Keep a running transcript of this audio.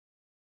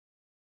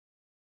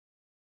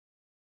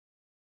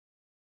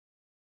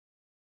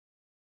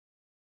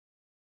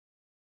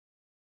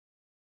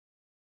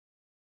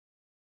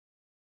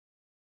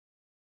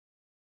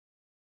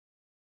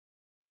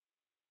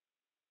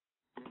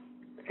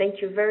Thank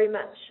you very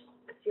much,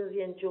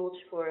 Sylvia and George,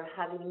 for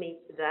having me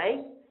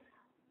today.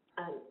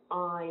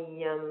 I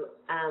am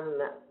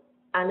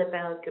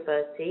Annabelle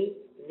Gauberti,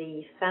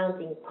 the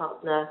founding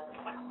partner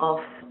of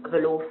the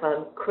law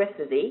firm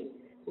Crefovi,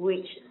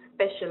 which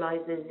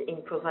specializes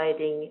in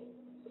providing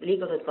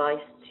legal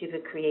advice to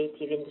the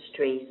creative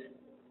industries.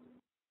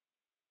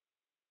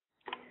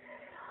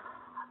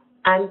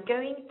 I'm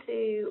going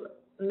to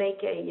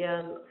make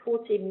a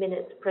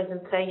 40-minute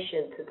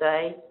presentation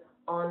today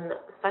on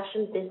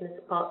fashion business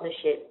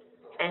partnerships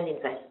and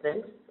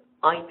investments,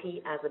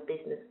 IP as a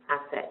business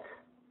asset.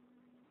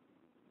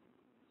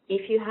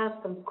 If you have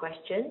some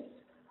questions,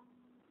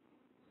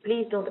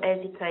 please don't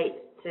hesitate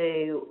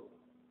to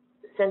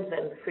send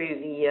them through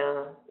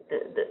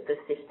the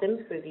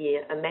system, through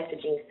the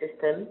messaging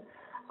system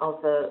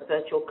of the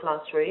virtual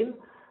classroom,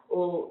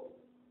 or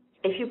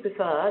if you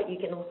prefer, you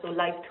can also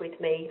live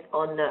tweet me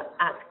on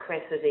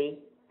 @Crefovi,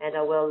 and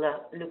I will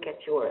look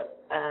at your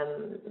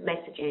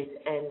messages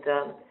and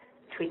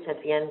tweet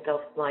at the end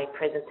of my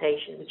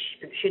presentation, which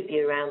should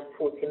be around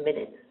 40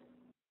 minutes.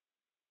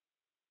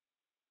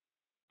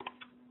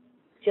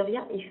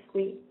 Sylvia, if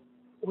we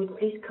would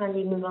please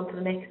kindly move on to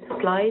the next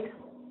slide.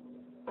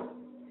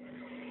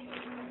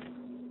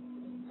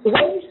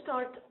 When you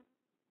start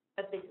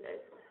a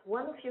business,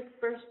 one of your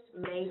first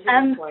major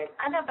requirements...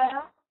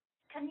 Annabelle,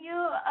 can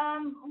you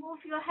move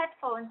your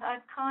headphones? I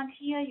can't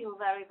hear you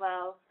very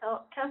well.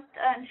 So just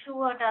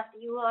ensure that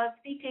you are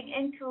speaking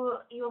into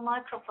your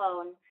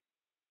microphone.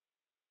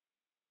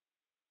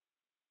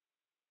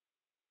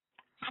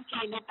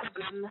 Okay, no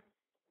problem.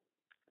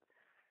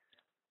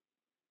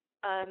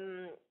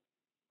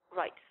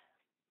 Right.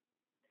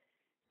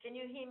 Can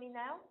you hear me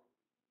now?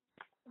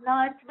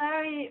 No, it's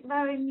very,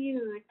 very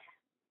mute.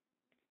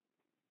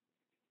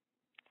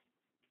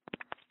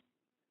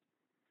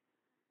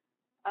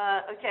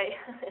 Okay.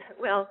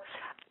 Well,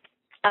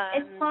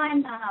 it's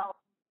fine now.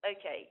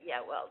 Okay.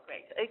 Yeah. Well,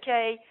 great.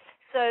 Okay.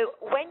 So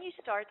when you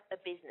start a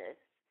business,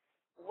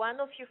 one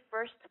of your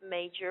first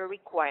major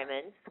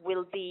requirements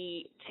will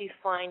be to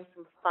find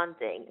some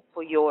funding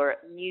for your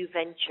new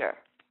venture.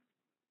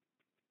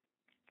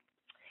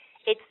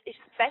 It's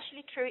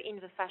especially true in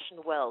the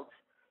fashion world,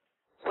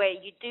 where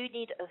you do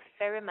need a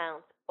fair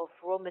amount of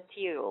raw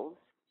materials,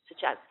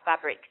 such as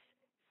fabrics,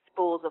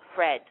 spools of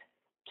thread,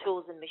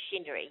 tools and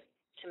machinery,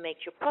 to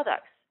make your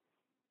products.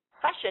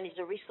 Fashion is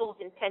a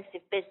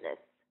resource-intensive business.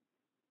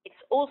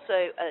 It's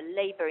also a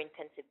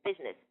labor-intensive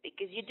business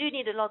because you do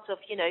need a lot of,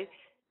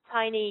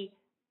 tiny,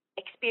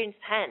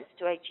 experienced hands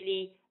to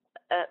actually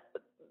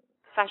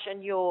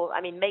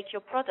make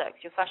your products,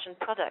 your fashion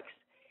products.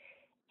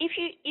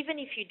 Even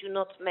if you do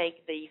not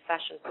make the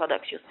fashion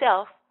products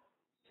yourself,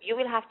 you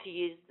will have to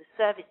use the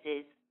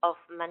services of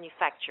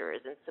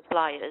manufacturers and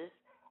suppliers,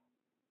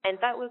 and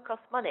that will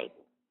cost money.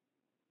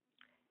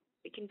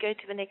 We can go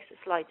to the next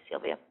slide,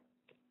 Sylvia.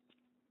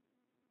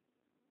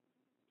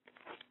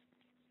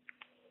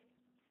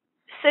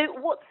 So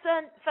what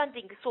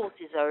funding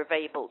sources are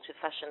available to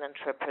fashion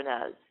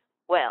entrepreneurs?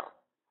 Well,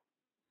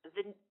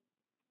 the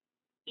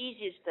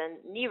easiest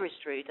and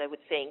nearest route, I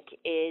would think,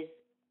 is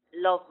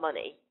love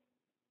money.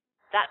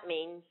 That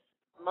means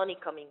money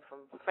coming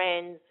from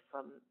friends,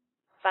 from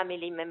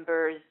family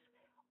members,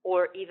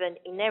 or even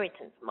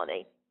inheritance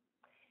money.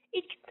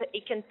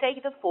 It can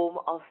take the form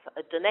of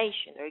a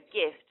donation or a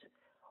gift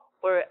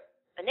or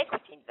an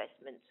equity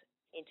investment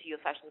into your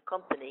fashion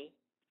company,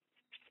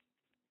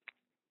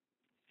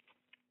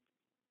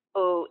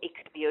 or it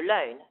could be a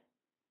loan.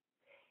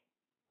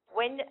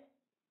 When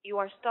you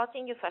are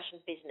starting your fashion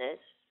business,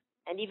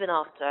 and even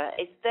after,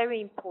 it's very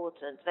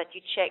important that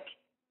you check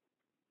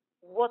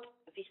what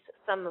this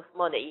sum of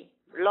money,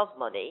 love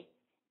money,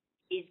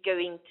 is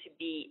going to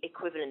be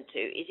equivalent to.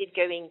 Is it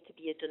going to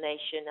be a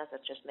donation, as I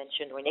just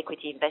mentioned, or an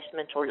equity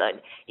investment or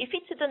loan? If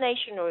it's a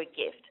donation or a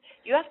gift,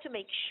 you have to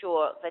make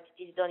sure that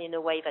it is done in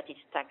a way that is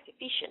tax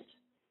efficient.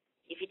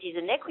 If it is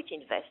an equity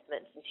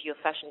investment into your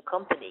fashion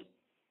company,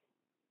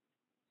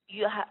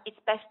 it's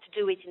best to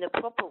do it in a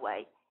proper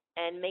way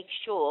and make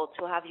sure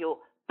to have your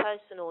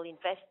personal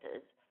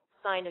investors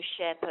sign a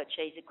share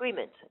purchase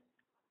agreement.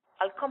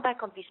 I'll come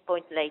back on this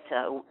point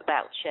later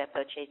about share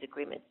purchase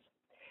agreements.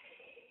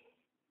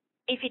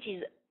 If it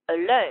is a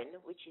loan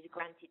which is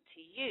granted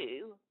to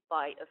you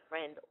by a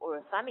friend or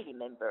a family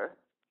member,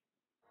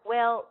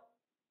 well,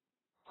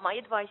 my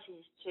advice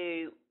is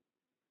to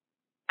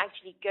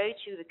actually go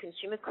to the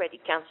Consumer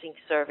Credit Counseling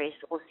Service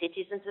or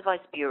Citizens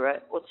Advice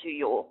Bureau or to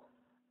your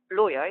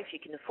lawyer, if you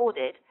can afford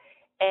it,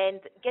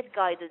 and get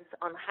guidance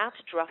on how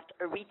to draft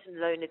a written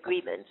loan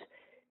agreement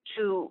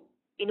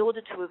in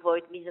order to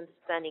avoid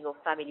misunderstanding of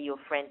family or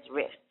friends'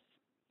 risks.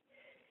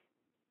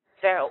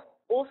 There are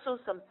also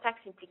some tax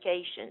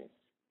implications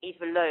if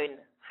a loan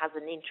has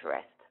an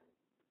interest.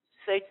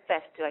 So it's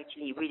best to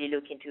actually really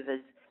look into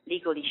those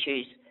legal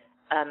issues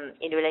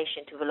in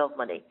relation to the love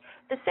money.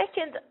 The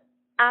second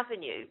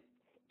avenue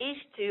is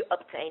to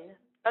obtain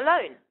a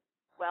loan.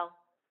 Well,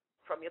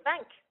 from your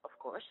bank, of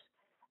course.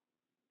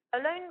 A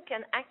loan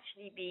can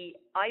actually be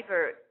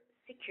either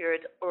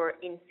secured or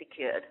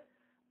unsecured.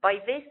 By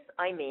this,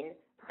 I mean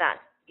that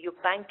your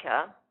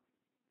banker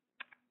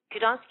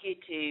could ask you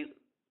to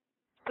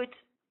put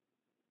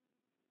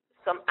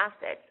some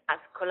assets as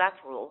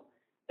collateral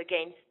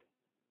against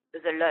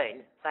the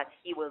loan that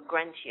he will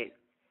grant you.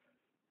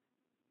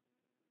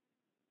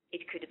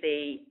 It could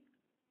be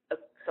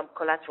some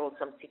collateral,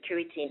 some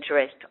security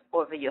interest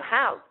over your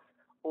house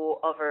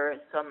or over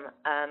some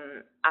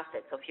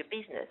assets of your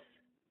business,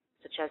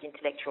 such as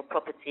intellectual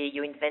property,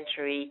 your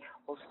inventory,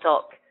 or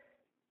stock.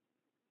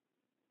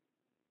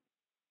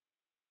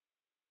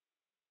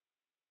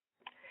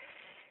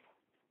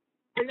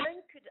 The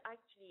loan could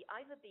actually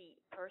either be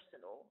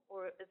personal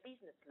or a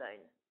business loan,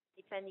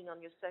 depending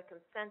on your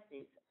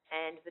circumstances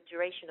and the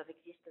duration of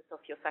existence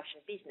of your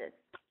fashion business.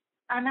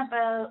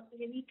 Annabelle,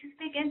 you need to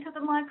speak into the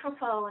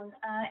microphone.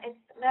 It's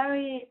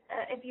very,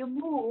 if you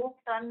move,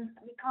 then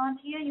we can't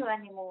hear you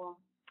anymore.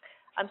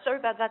 I'm sorry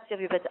about that,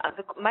 Sylvia, but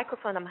the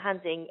microphone I'm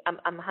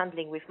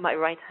handling with my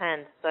right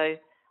hand, so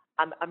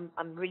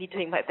I'm really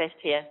doing my best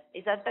here.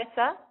 Is that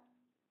better?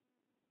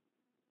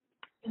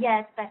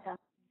 Yes, better.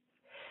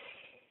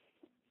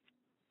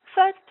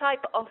 First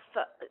type of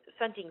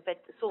funding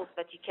source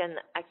that you can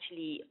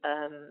actually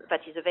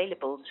that is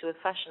available to a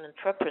fashion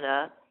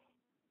entrepreneur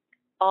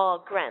are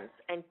grants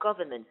and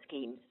government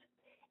schemes.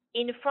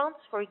 In France,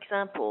 for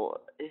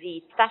example,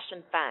 the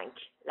fashion bank,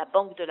 la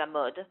Banque de la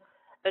Mode,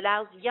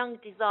 allows young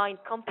design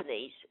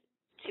companies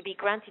to be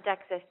granted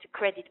access to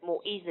credit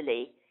more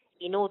easily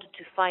in order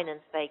to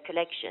finance their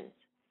collections.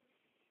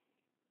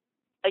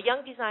 A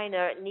young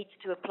designer needs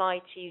to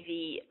apply to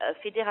the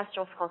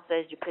Fédération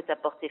Française du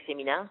Prêt-à-Porter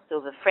Féminin, so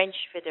the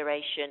French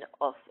Federation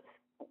of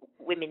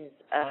women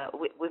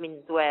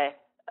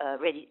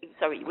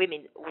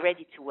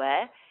ready to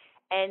wear,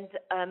 and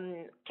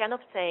can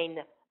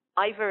obtain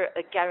either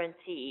a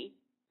guarantee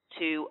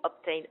to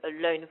obtain a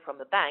loan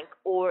from a bank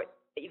or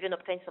even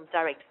obtain some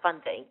direct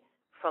funding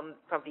from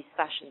this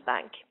fashion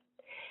bank.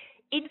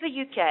 In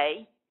the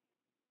UK,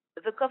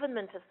 the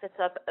government has set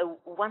up a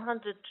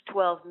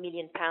 £112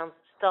 million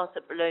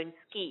startup loan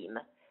scheme,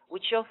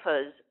 which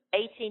offers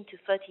 18 to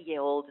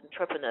 30-year-old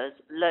entrepreneurs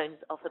loans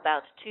of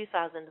about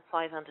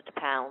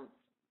 £2,500.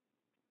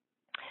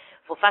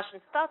 For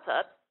fashion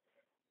startups,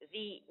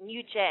 the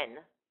New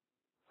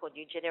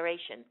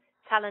Generation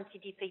talent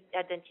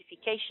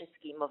identification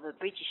scheme of the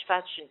British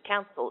Fashion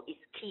Council is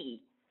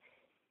key.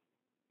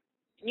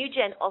 New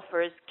Gen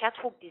offers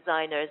catwalk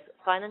designers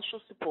financial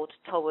support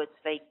towards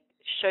their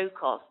show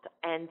cost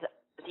and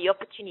the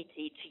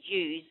opportunity to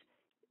use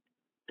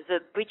the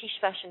British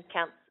Fashion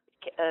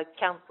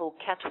Council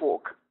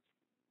catwalk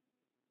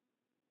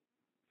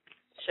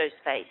show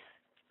space.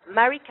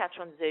 Marie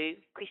Catronzou,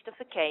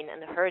 Christopher Kane,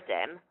 and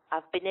Herdem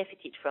have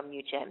benefited from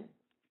New Gen.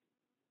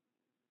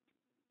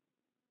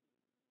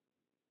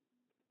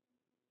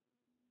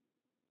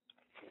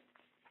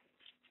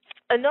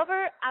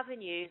 Another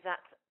avenue that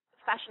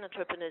fashion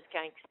entrepreneurs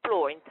can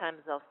explore in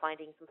terms of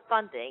finding some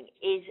funding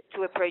is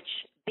to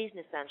approach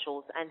business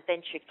angels and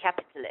venture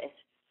capitalists.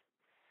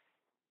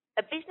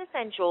 A business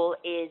angel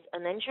is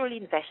an angel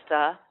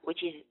investor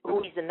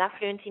who is an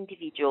affluent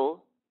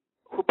individual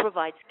who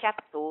provides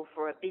capital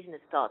for a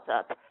business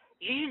startup,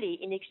 usually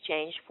in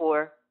exchange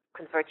for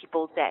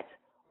convertible debt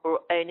or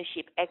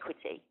ownership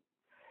equity.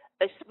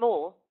 A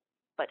small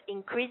but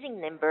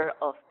increasing number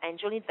of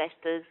angel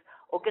investors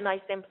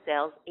organize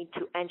themselves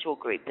into angel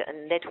groups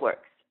and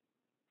networks.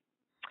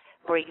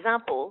 For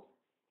example,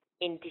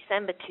 in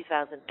December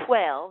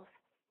 2012,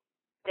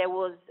 there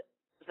was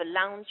the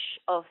launch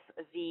of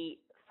the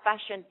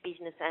Fashion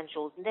Business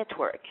Angels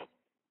Network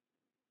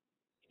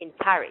in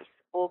Paris,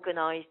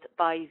 organized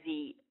by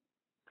the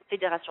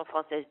Fédération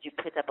Française du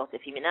Prêt-à-Porter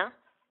Féminin,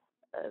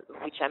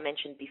 which I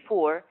mentioned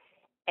before,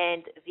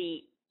 and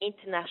the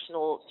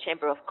International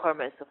Chamber of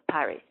Commerce of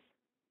Paris.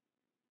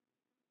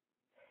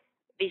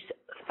 This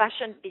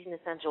Fashion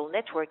Business Angel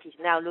Network is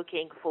now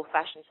looking for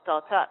fashion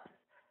startups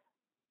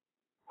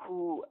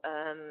who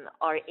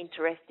are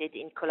interested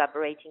in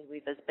collaborating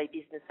with us by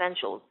business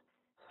angels.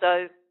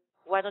 So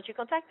why don't you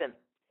contact them?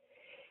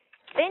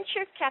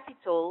 Venture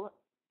capital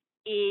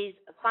is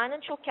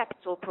financial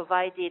capital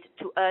provided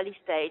to early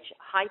stage,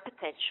 high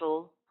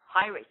potential,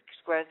 high risk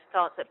growth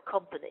startup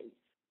companies.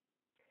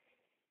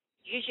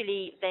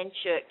 Usually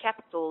venture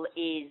capital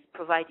is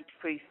provided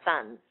through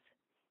funds.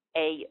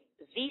 A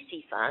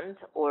VC fund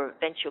or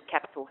venture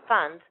capital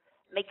fund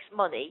makes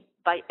money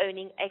by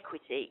owning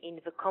equity in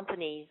the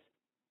companies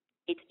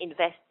it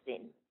invests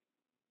in.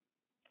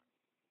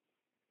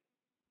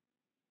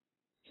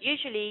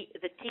 Usually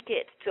the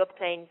ticket to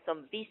obtain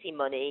some VC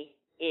money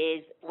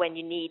is when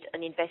you need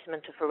an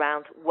investment of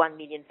around £1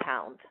 million.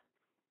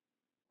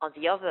 On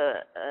the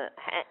other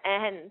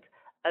hand,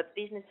 a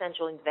business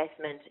angel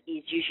investment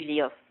is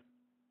usually of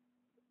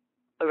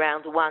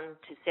around £1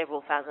 to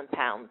several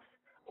 £1,000s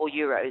or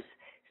euros.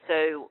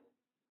 So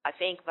I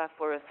think that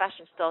for a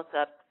fashion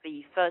startup,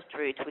 the first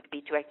route would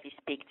be to actually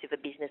speak to the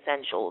business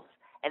angels,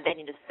 and then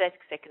in the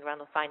second round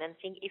of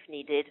financing, if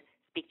needed,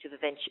 speak to the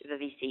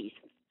VCs.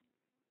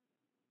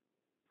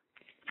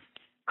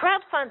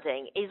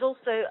 Crowdfunding is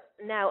also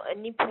now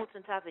an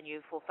important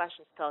avenue for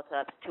fashion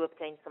startups to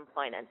obtain some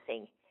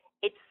financing.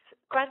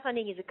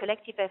 Crowdfunding is a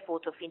collective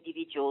effort of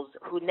individuals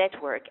who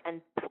network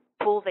and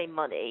pool their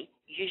money,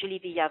 usually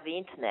via the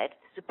internet,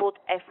 to support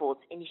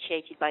efforts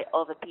initiated by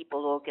other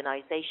people or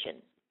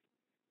organizations.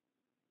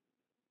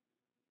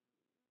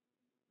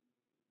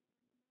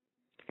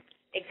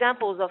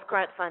 Examples of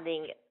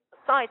crowdfunding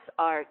sites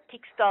are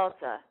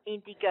Kickstarter,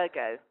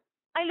 Indiegogo.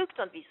 I looked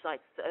on these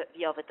sites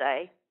the other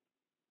day,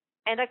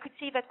 and I could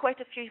see that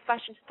quite a few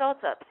fashion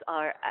startups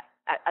are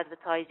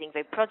advertising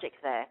their projects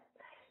there.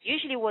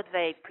 Usually what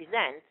they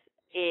present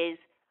is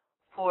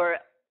for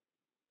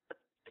a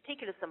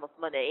particular sum of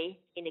money.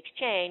 In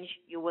exchange,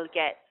 you will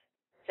get,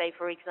 say,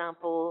 for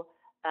example,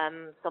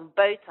 some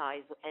bow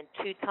ties and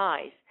 2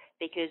 ties,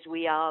 because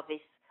we are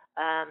this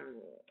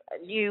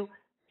new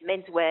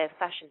menswear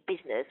fashion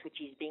business which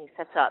is being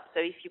set up.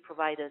 So if you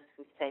provide us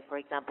with, say, for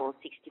example,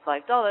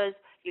 $65,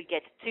 you'll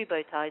get 2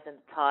 bow ties and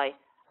a tie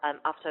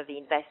after the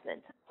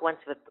investment, once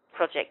the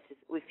project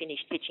we finish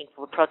pitching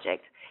for the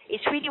project.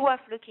 It's really worth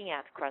looking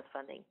at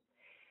crowdfunding.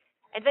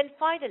 And then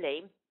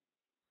finally,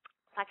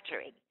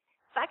 factoring.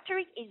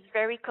 Factoring is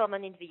very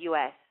common in the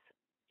US.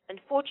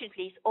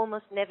 Unfortunately, it's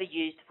almost never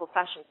used for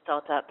fashion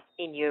startups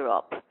in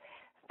Europe.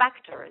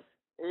 Factors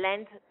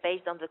lend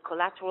based on the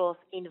collateral of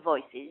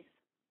invoices,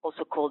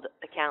 also called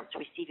accounts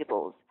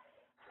receivables.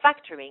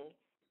 Factoring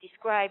is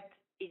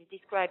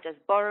described as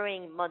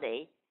borrowing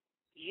money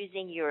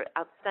using your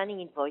outstanding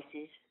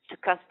invoices to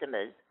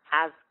customers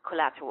as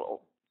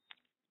collateral.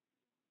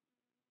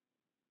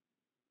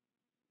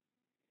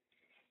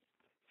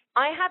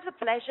 I had the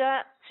pleasure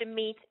to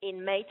meet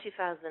in May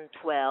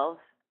 2012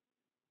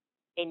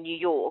 in New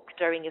York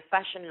during a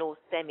fashion law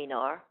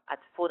seminar at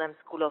Fordham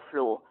School of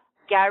Law,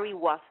 Gary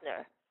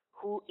Wassner,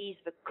 who is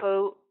the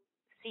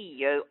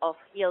co-CEO of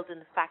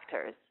Hilden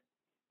Factors.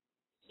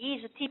 He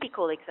is a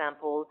typical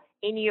example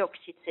in New York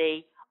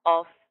City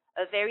of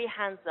a very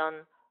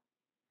hands-on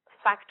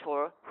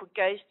factor who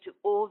goes to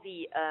all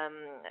the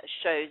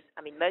shows.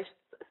 I mean,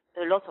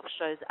 a lot of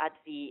shows at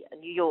the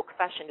New York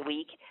Fashion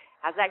Week,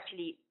 has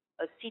actually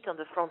a seat on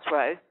the front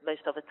row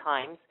most of the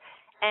times,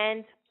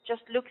 and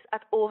just looks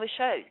at all the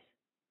shows.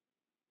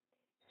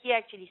 He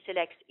actually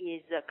selects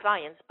his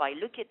clients by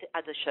looking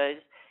at the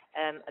shows,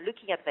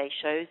 looking at their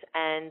shows,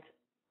 and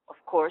of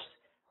course,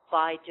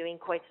 by doing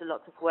quite a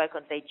lot of work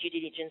on their due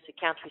diligence,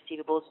 account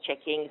receivables,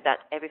 checking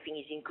that everything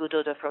is in good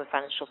order from a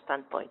financial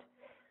standpoint.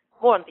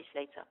 More on this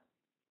later.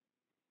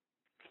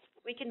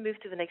 We can move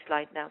to the next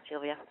slide now,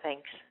 Sylvia.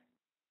 Thanks.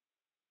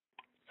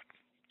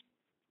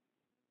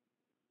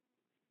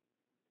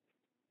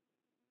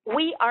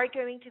 We are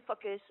going to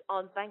focus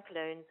on bank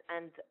loans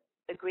and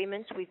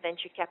agreements with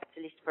venture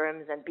capitalist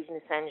firms and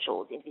business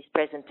angels in this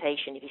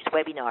presentation, in this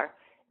webinar,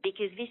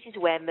 because this is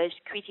where most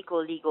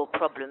critical legal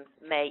problems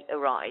may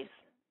arise.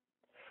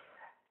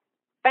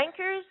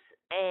 Bankers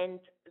and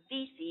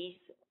VCs,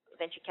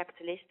 venture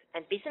capitalists,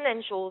 and business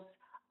angels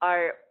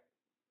are,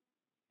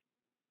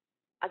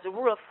 as a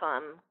rule of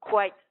thumb,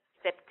 quite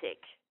skeptic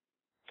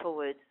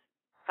towards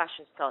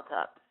fashion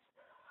startups.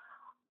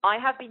 I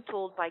have been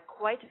told by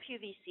quite a few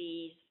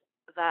VCs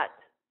that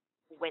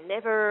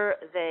whenever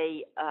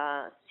they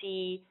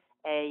see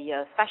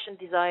a fashion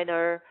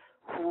designer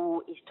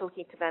who is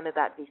talking to them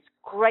about this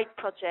great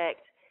project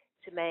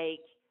to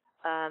make,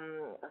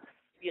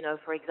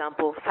 for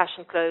example,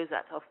 fashion clothes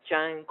out of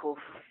junk, or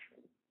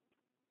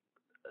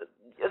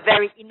a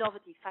very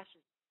innovative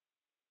fashion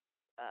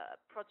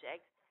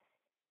project,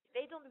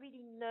 they don't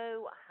really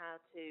know how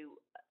to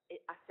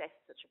assess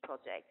such a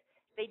project.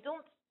 They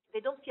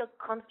don't feel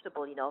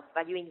comfortable enough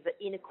valuing the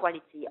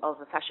inequality of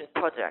a fashion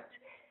product.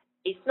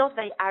 It's not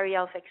their area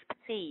of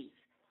expertise.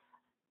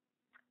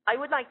 I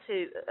would like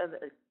to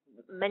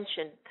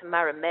mention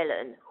Tamara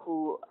Mellon,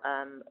 who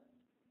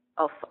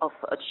of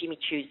Jimmy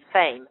Choo's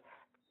fame.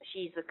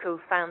 She's the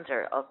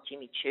co-founder of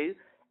Jimmy Choo,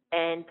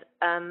 and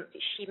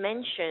she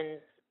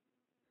mentions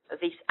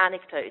this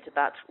anecdote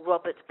about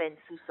Robert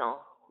Bensoussan,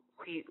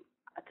 who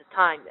at the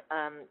time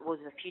was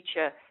the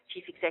future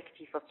chief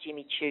executive of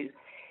Jimmy Choo.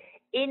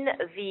 In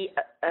the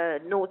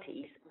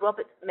noughties,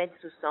 Robert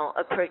Bensoussan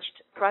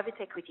approached private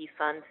equity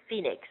fund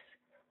Phoenix.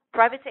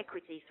 Private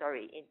equity,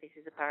 this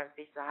is a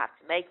parenthesis I have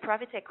to make.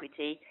 Private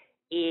equity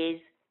is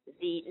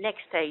the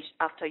next stage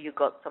after you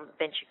got some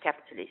venture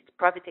capitalists.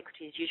 Private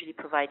equity is usually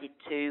provided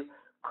to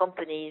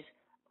companies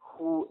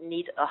who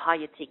need a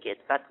higher ticket,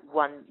 about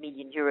 1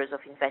 million euros of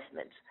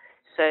investment.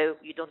 So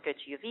you don't go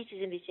to your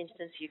VCs in this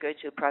instance, you go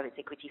to a private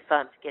equity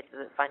firm to get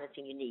the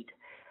financing you need.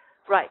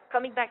 Right,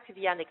 coming back to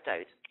the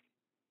anecdote.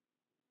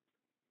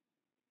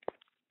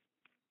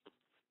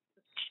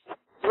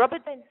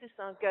 Robert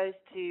Bensoussan goes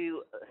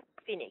to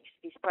Phoenix,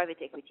 this private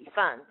equity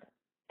fund,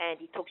 and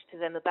he talks to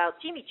them about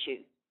Jimmy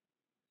Choo.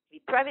 The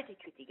private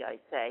equity guys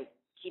say,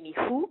 Jimmy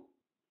who?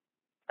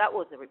 That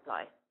was the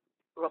reply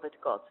Robert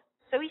got.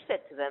 So he said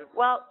to them,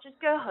 well, just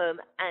go home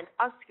and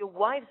ask your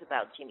wives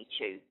about Jimmy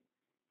Choo.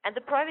 And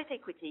the private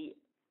equity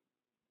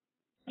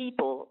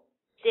people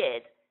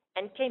did,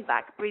 and came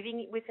back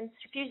breathing with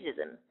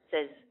enthusiasm,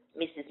 says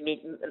Mrs.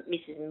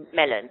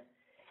 Mellon.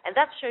 And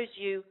that shows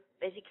you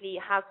basically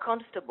how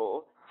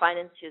comfortable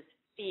financiers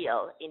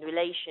feel in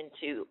relation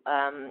to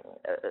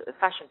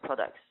fashion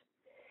products.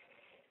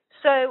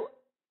 So,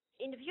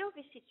 in view of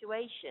this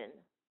situation,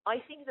 I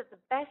think that the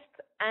best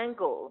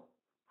angle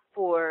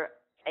for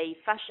a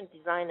fashion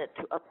designer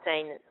to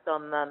obtain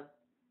some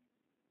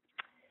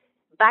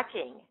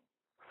backing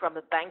from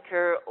a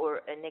banker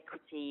or an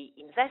equity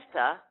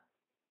investor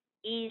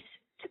is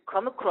to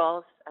come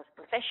across as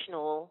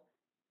professional,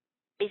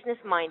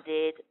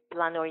 business-minded,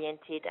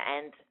 plan-oriented,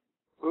 and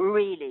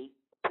really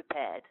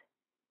prepared.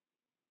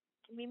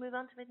 Can we move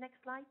on to the next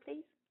slide,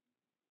 please?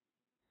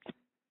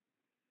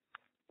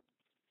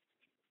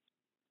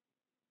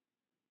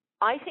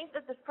 I think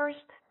that the first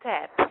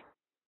step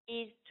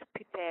is to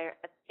prepare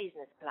a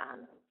business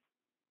plan.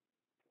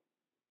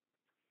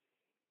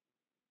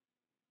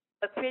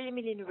 A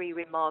preliminary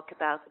remark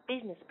about the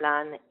business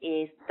plan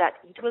is that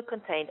it will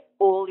contain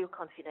all your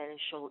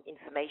confidential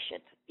information.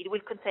 It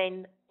will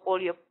contain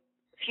all your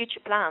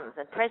future plans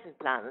and present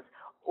plans,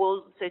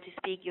 all, so to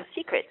speak, your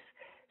secrets.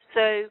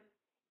 So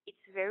it's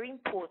very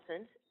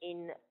important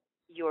in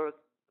your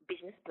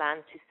business plan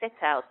to set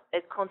out a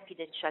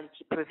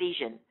confidentiality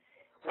provision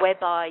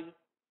whereby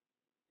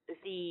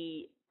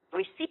the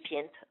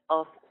recipient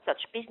of such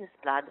business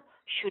plan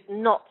should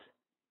not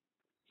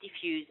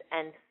diffuse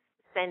and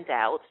send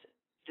out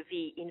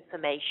the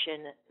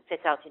information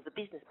set out in the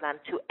business plan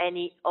to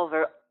any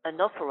other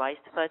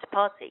unauthorized third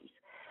parties.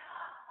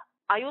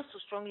 I also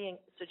strongly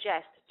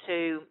suggest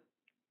to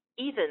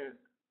even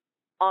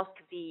ask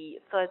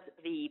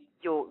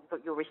your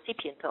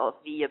recipient of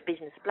the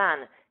business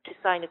plan to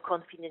sign a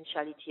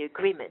confidentiality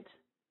agreement.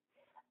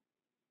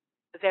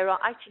 There are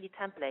actually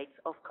templates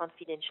of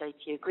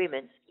confidentiality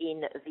agreements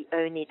in the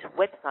Ownit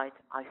website,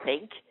 I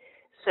think.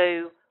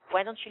 So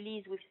why don't you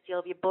liaise with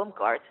Sylvia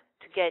Baumgart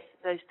to get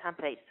those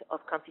templates of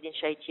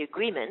confidentiality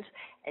agreement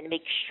and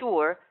make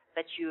sure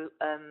that you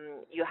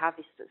have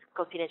this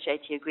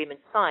confidentiality agreement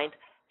signed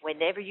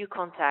whenever you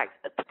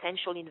contact a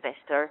potential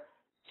investor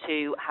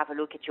to have a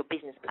look at your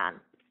business plan.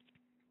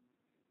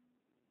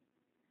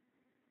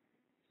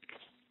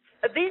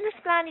 A business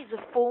plan is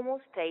a formal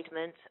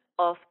statement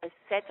of a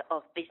set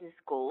of business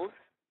goals,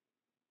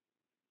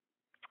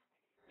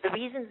 the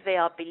reasons they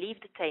are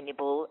believed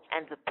attainable,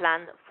 and the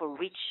plan for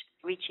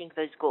reaching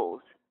those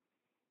goals.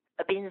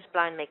 A business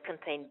plan may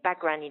contain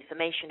background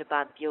information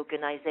about the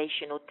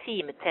organization or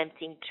team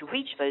attempting to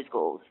reach those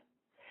goals.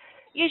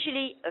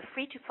 Usually, a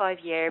 3 to 5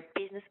 year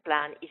business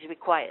plan is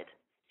required,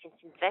 since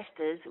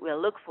investors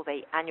will look for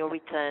their annual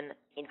return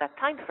in that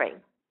time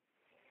frame.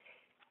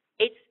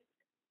 It's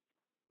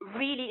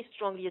really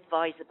strongly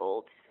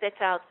advisable to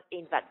set out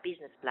in that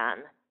business plan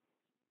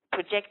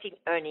projecting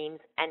earnings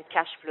and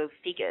cash flow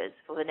figures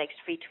for the next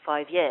 3 to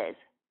 5 years.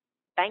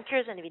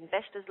 Bankers and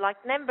investors like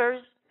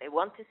numbers. They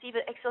want to see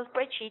the Excel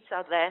spreadsheets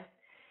out there.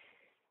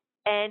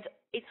 And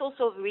it's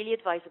also really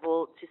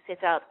advisable to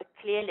set out a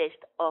clear list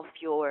of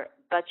your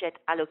budget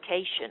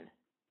allocation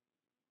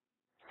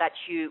that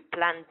you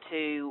plan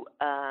to,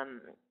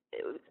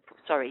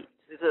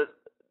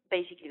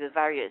 basically the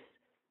various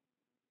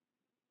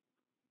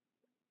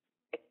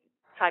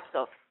types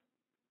of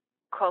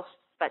costs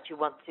that you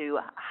want to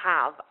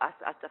have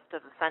after the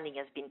funding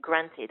has been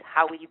granted.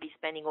 How will you be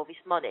spending all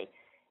this money?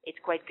 It's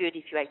quite good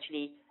if you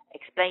actually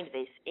explain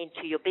this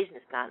into your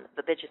business plan,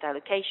 the budget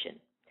allocation.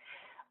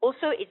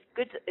 Also, it's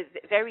good,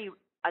 very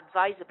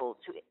advisable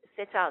to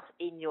set out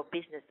in your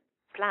business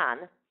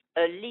plan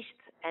a list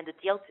and a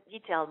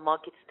detailed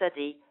market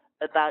study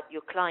about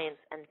your clients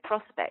and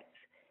prospects.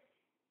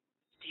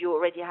 Do you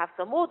already have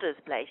some orders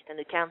placed and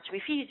accounts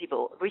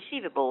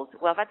receivables?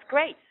 Well, that's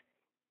great.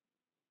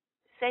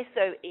 Say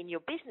so in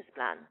your business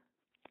plan.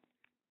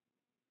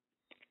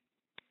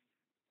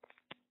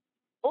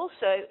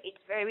 Also, it's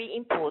very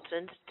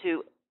important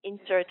to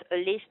insert a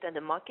list and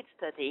a market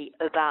study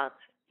about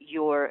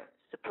your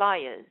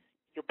suppliers,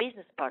 your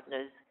business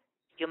partners,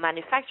 your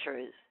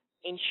manufacturers,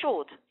 in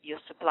short, your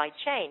supply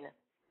chain,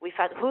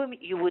 without whom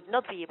you would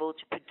not be able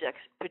to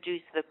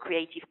produce the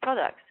creative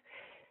products.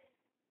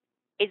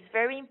 It's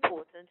very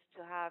important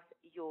to have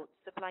your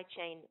supply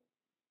chain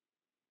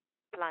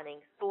planning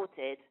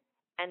sorted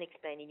and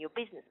explained in your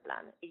business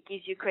plan. It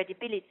gives you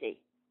credibility.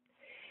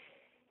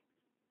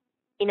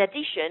 In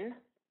addition,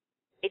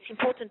 it's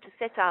important to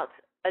set out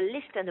a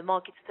list and a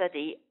market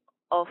study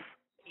of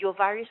your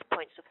various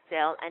points of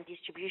sale and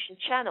distribution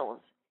channels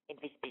in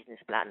this business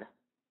plan.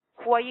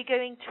 Who are you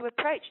going to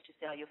approach to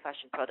sell your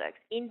fashion products?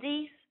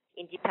 Indies,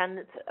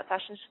 independent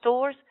fashion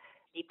stores,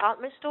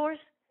 department stores,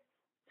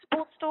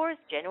 sports stores,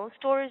 general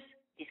stores,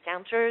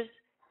 discounters?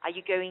 Are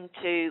you going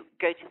to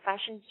go to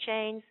fashion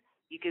chains?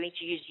 Are you going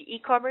to use the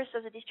e-commerce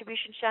as a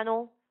distribution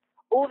channel?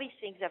 All these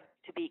things have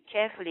to be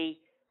carefully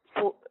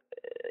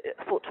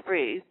thought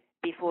through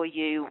before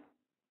you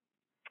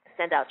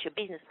send out your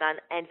business plan,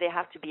 and they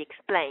have to be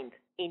explained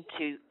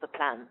into the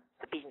plan,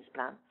 the business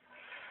plan.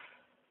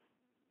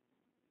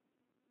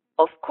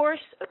 Of course,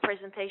 a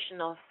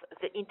presentation of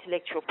the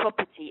intellectual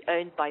property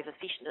owned by the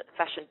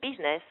fashion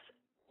business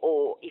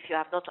or if you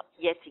have not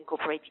yet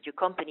incorporated your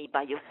company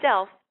by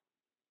yourself,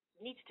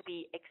 needs to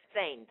be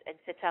explained and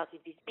set out in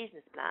this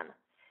business plan.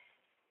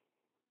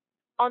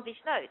 On this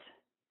note,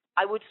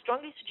 I would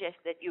strongly suggest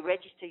that you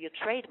register your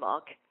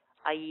trademark,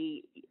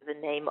 i.e. the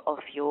name of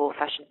your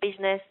fashion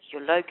business,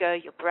 your logo,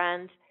 your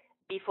brand,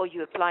 before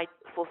you apply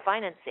for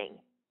financing.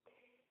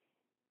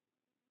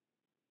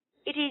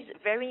 It is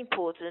very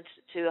important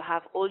to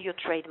have all your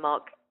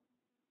trademark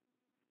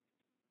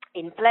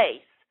in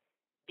place,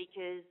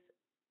 because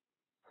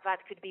that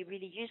could be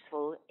really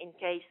useful in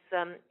case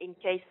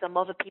some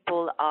other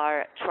people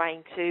are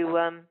trying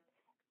to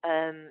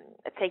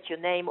take your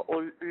name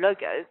or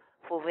logo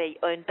for their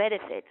own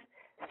benefit.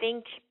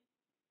 Think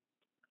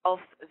of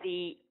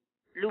the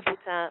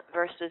Louboutin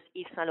versus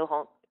Yves Saint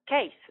Laurent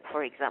case,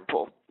 for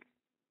example.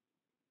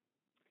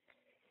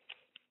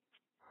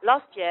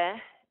 Last year,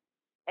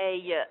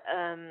 a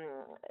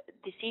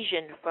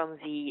decision from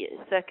the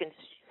Second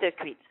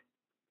Circuit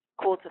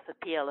Court of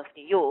Appeal of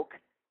New York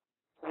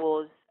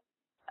was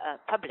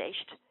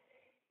published,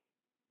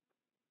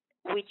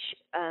 which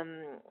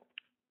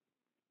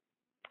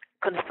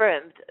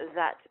confirmed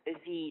that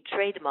the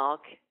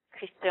trademark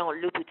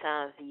Christian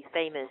Louboutin, the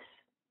famous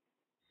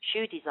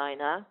shoe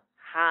designer,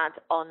 had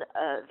on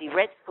the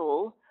red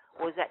sole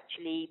was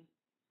actually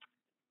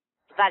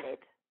valid.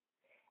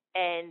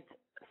 And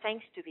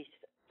thanks to this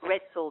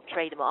red sole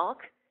trademark,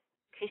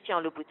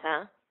 Christian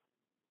Louboutin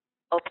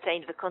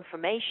obtained the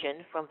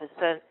confirmation from the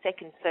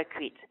Second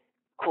Circuit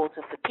Court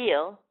of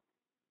Appeal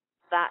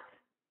that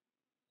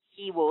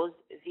he was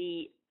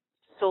the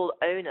sole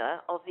owner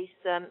of this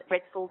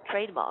red sole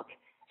trademark,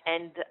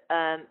 and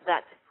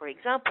that, for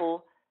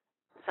example,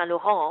 Saint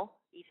Laurent,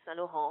 Yves Saint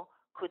Laurent,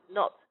 could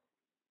not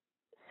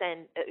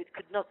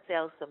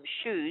sell some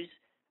shoes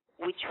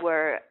which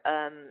were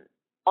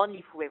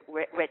only for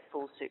red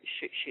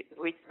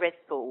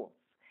sole.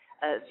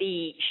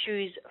 The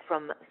shoes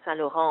from Saint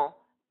Laurent,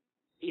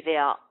 if they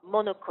are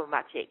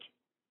monochromatic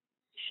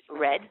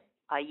red,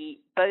 i.e.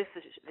 both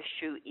the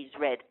shoe is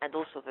red and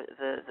also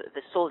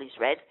the sole is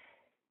red,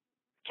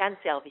 can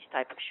sell this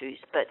type of shoes.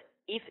 But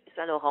if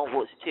Saint Laurent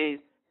was to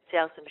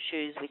sell some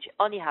shoes which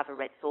only have a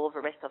red sole, the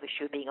rest of the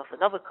shoe being of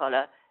another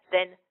color,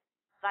 then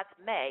that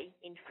may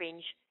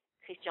infringe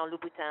Christian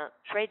Louboutin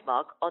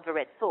trademark on the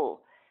red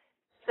sole.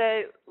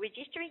 So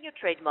registering your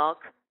trademark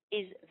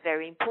is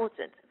very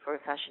important for a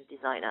fashion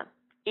designer,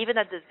 even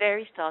at the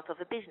very start of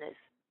a business.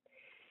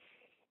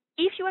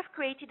 If you have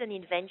created an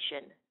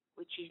invention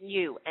which is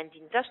new and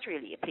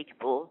industrially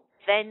applicable,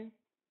 then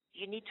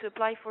you need to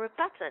apply for a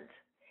patent.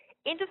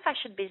 In the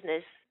fashion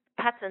business,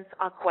 patents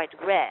are quite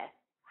rare.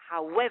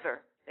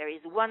 However, there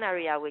is one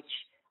area which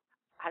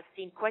has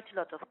seen quite a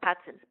lot of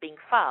patents being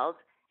filed,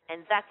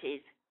 and that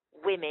is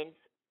women's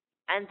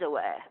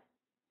underwear.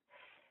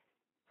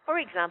 For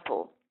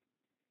example,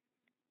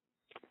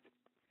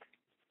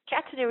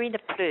 Katerina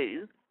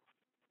Plou,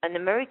 an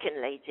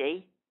American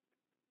lady,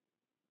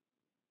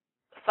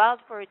 filed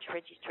for its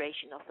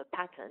registration of a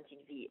patent in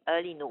the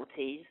early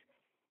noughties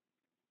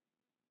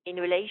in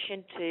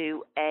relation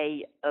to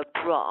a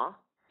bra,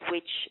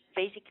 which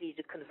basically is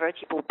a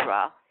convertible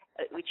bra,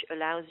 which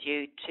allows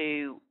you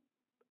to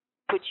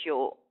put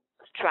your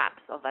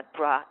straps of that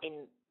bra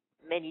in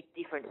many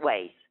different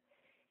ways.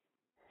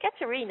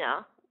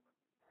 Katerina,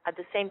 at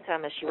the same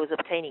time as she was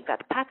obtaining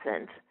that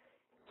patent,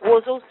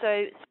 was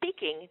also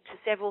speaking to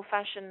several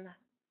fashion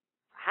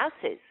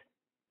houses,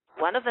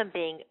 one of them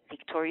being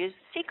Victoria's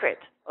Secret,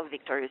 of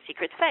Victoria's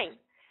Secret fame.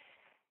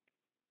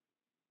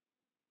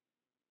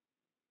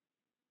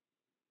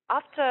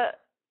 After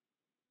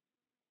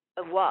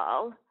a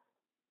while,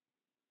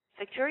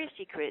 Victoria's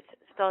Secret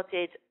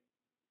started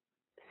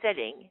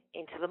selling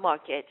into the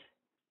market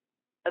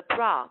a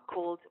bra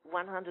called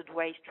 100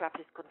 Way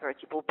Strapless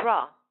Convertible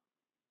Bra,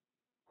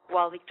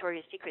 while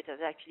Victoria's Secret has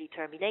actually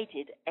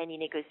terminated any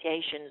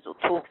negotiations or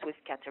talks with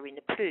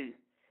Katerina Plou.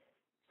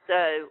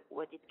 So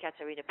what did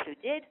Katerina Plou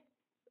did?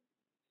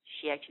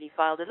 She actually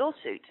filed a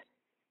lawsuit,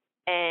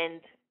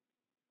 and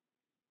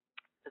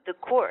the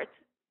court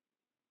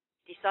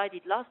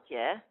decided last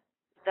year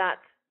that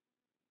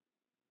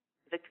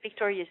the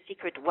Victoria's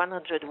Secret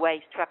 100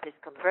 Way Strapless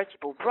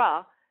Convertible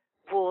Bra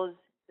was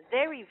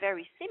very,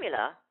 very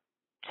similar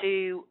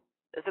to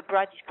the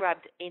bra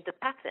described in the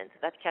patent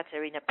that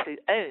Katerina Plou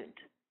owned.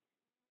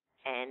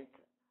 And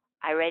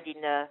I read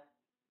in a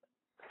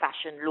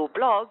fashion law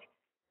blog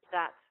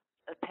that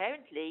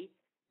apparently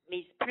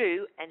Ms.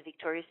 Plou and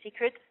Victoria's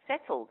Secret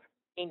settled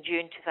in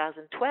June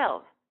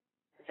 2012.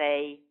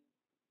 They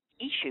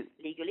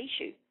legal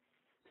issue.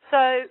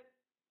 So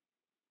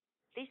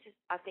this is,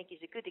 I think, is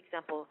a good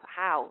example of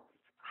how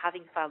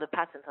having filed a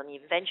patent on the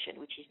invention,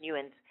 which is new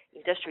and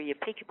industrially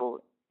applicable,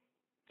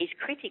 is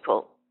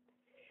critical.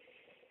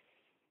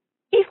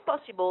 If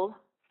possible,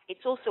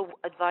 it's also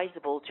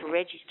advisable to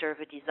register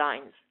the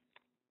designs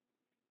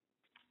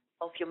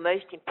of your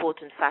most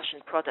important fashion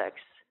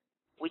products,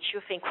 which you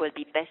think will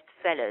be best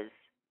sellers,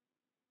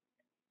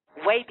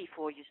 way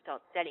before you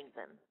start selling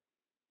them.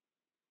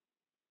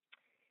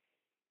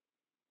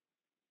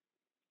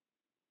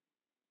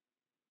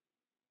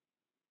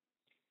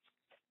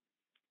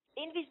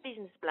 in this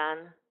business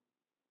plan,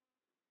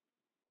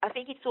 I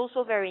think it's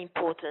also very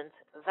important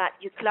that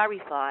you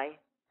clarify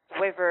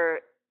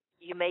whether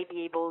you may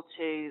be able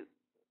to,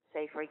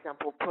 say, for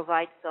example,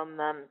 provide some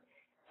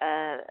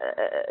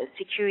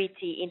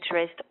security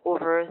interest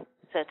over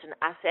certain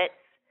assets.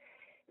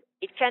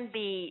 It can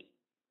be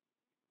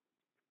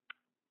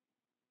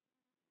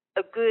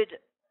a good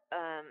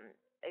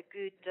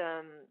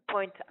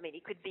point. I mean,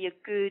 it could be a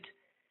good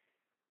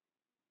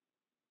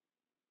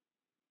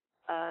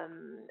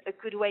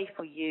way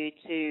for you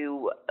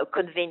to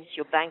convince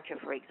your banker,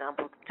 for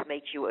example, to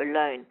make you a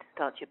loan to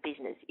start your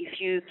business. If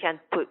you can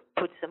put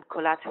some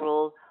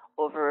collateral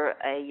over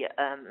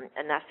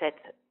an asset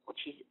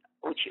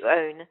which you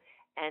own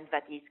and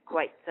that is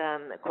quite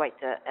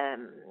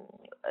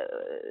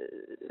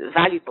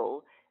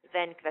valuable,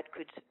 then that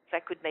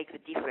could make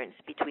the difference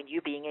between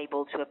you being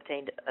able to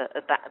obtain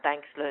a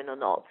bank's loan or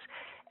not.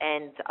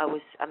 And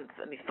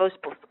first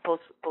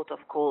port of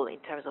call in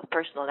terms of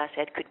personal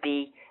asset could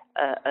be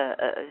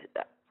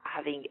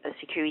having a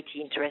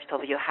security interest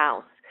over your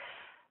house.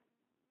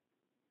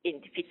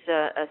 If it's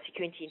a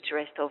security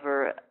interest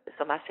over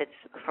some assets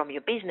from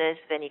your business,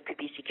 then it could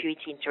be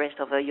security interest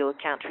over your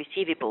account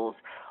receivables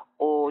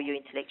or your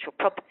intellectual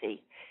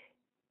property.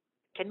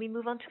 Can we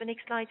move on to the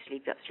next slide,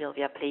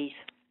 Sylvia, please?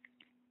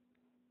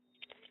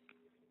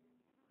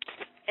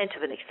 And to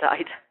the next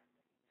slide.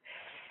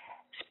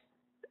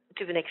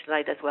 To the next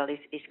slide as well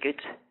is good.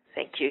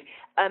 Thank you.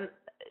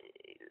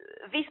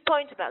 This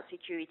point about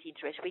security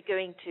interest, we're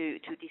going to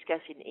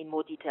discuss in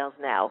more details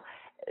now.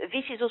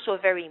 This is also a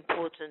very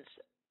important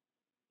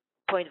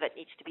point that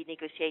needs to be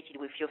negotiated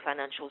with your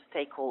financial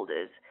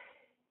stakeholders.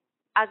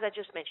 As I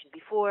just mentioned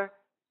before,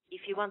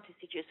 if you want to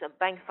secure some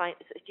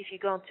if you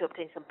go on to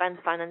obtain some bank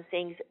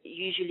financings,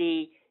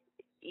 usually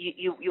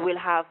you will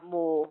have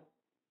more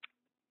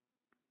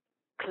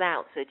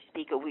clout, so to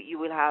speak, or you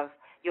will have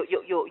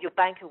your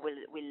banker will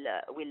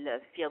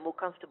feel more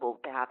comfortable,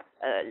 perhaps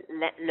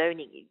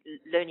loaning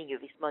you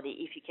this money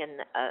if you can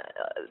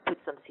put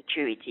some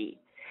security.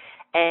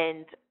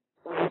 And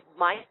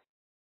my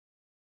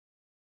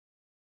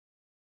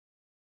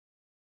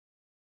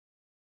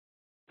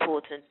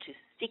important to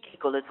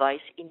cyclical advice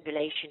in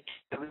relation to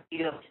the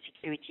review of the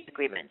security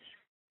agreements,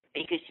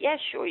 because yes,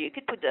 sure, you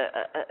could put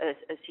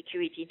a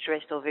security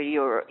interest over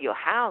your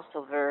house,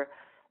 over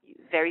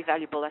very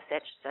valuable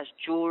assets such as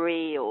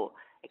jewelry or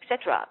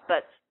etc.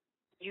 But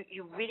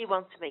you really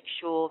want to make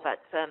sure that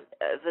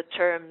the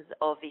terms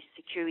of this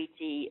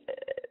security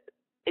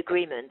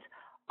agreement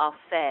are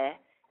fair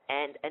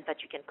and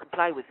that you can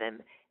comply with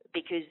them.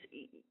 Because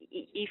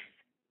if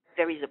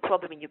there is a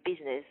problem in your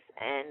business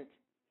and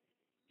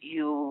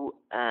you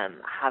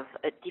have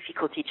a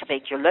difficulty to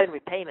make your loan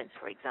repayments,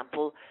 for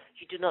example,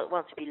 you do not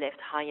want to be left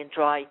high and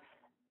dry,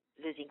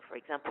 losing, for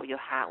example, your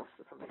house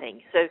or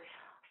something. So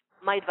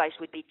my advice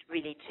would be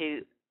really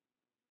to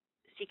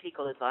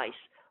cyclical advice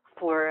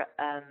for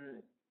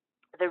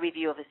the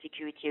review of the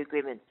security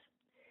agreements.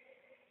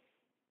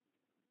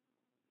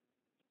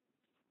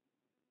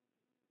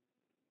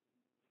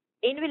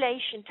 In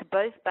relation to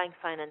both bank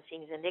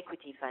financings and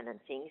equity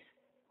financings,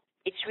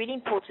 it's really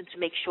important to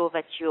make sure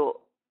that your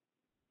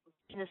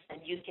business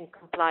and you can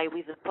comply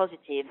with the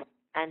positive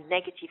and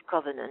negative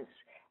covenants,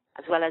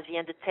 as well as the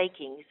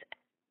undertakings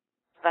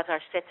that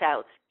are set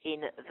out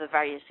in the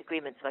various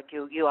agreements that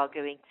you are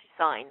going to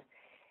sign,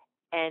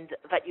 and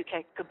that you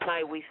can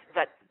comply with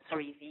the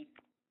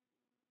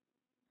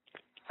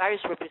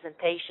various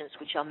representations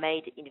which are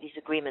made in these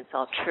agreements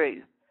are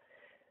true.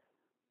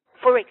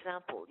 For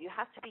example, you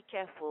have to be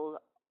careful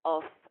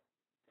of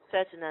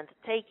certain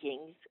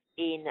undertakings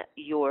in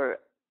your,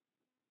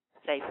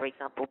 say, for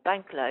example,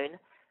 bank loan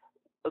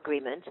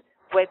agreement,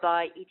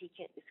 whereby it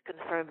is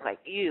confirmed that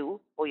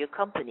you or your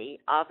company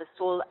are the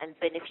sole and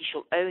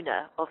beneficial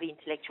owner of the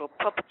intellectual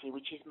property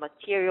which is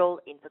material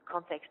in the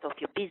context of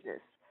your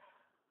business.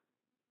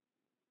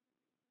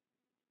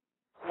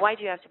 Why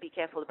do you have to be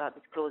careful about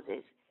these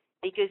clauses?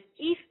 Because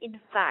if, in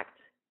fact,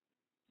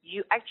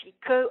 you actually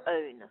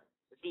co-own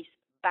this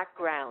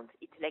background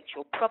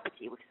intellectual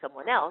property with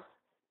someone else,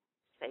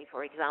 say,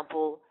 for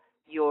example,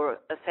 you're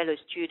a fellow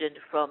student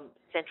from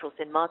Central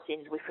St.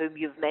 Martin's with whom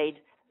you've made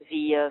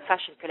the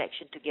fashion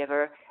collection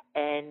together,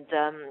 and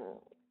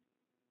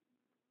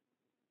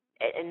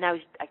now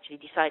he's actually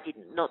decided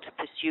not to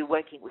pursue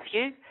working with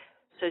you.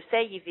 So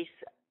say if this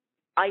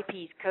IP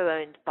is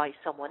co-owned by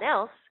someone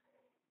else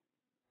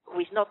who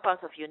is not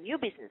part of your new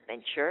business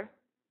venture,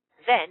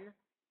 then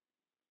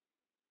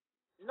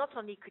not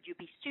only could you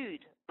be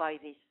sued by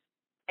this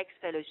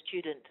ex-fellow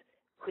student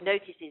who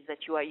notices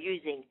that you are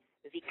using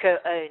the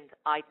co-owned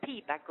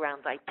IP,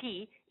 background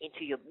IP,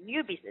 into your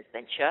new business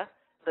venture,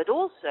 but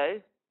also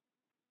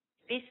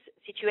this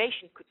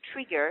situation could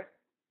trigger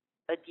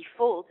a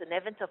default, an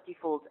event of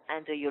default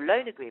under your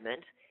loan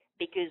agreement,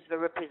 because the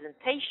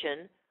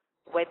representation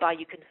whereby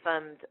you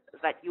confirmed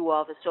that you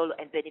are the sole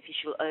and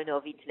beneficial owner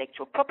of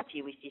intellectual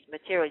property, which is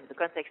material in the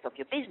context of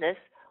your business,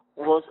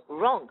 was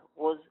wrong,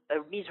 was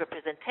a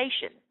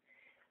misrepresentation.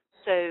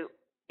 So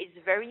it's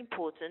very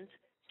important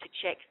to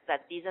check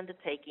that these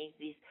undertakings,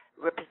 these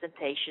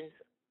representations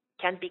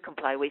can be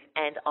complied with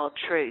and are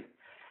true.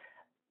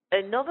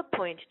 Another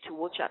point to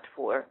watch out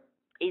for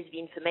is the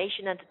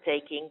information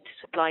undertaking to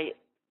supply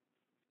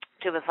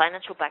to the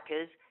financial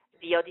backers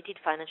the audited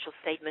financial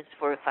statements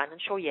for a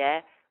financial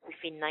year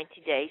within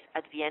 90 days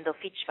at the end of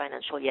each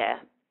financial year.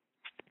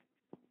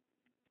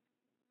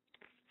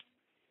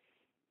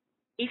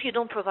 If you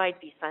don't provide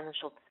these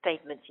financial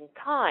statements in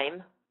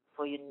time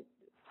for your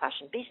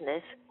fashion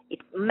business, it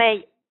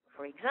may,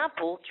 for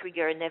example,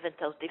 trigger an event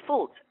of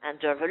default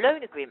under the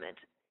loan agreement,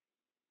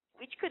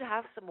 which could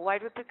have some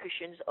wide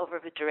repercussions over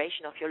the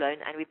duration of your loan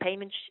and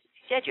repayment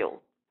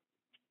schedule.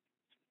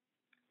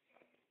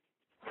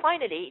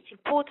 Finally, it's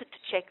important to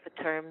check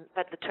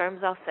that the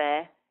terms are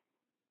fair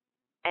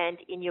and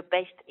in your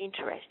best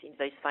interest in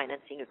those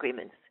financing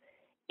agreements.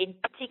 In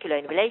particular,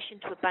 in relation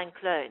to a bank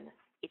loan,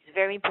 it's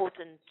very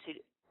important to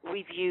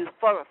review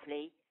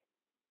thoroughly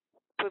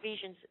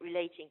provisions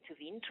relating to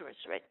the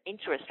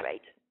interest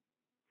rate,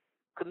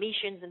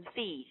 commissions and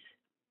fees.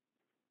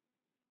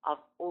 Are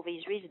all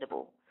these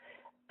reasonable?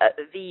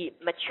 The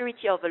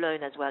maturity of the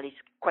loan as well is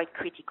quite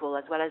critical,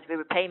 as well as the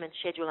repayment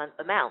schedule and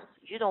amounts.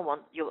 You don't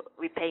want your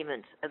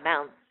repayment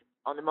amounts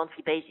on a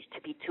monthly basis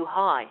to be too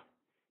high.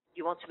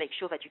 You want to make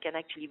sure that you can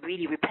actually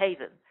really repay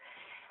them.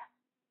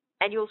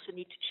 And you also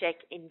need to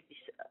check in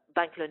this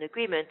bank loan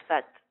agreement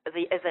that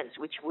the events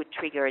which would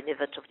trigger an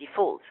event of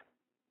default,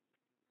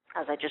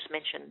 as I just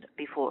mentioned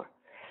before.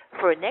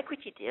 For an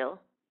equity deal,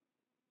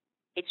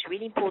 it's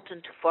really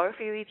important to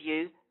thoroughly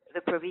review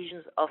the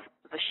provisions of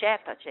the share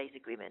purchase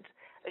agreement.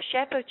 A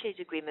share purchase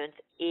agreement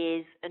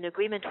is an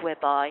agreement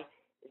whereby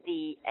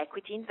the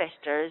equity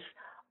investors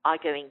are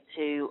going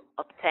to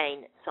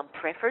obtain some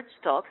preferred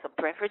stocks, some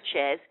preferred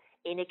shares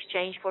in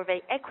exchange for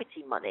their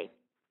equity money.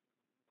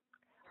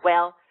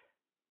 Well,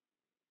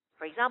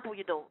 for example,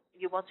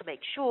 you want to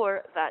make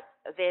sure that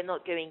they're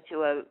not going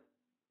to an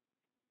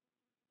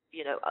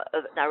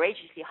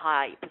outrageously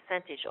high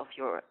percentage of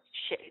your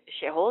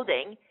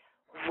shareholding,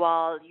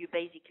 while you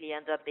basically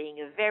end up being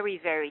a very,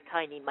 very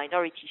tiny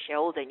minority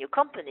shareholder in your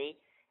company,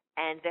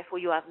 and therefore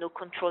you have no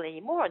control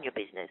anymore on your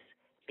business,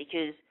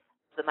 because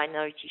the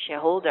minority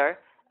shareholder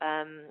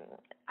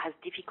has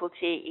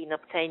difficulty in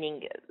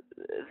obtaining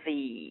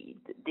the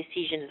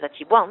decisions that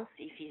he wants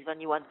if he's the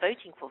only one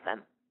voting for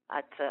them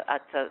at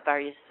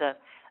various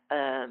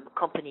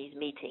companies'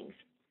 meetings.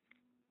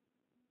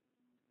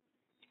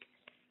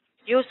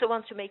 You also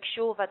want to make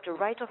sure that the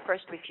right of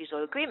first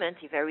refusal agreement,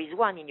 if there is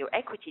one in your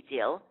equity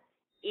deal,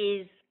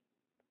 is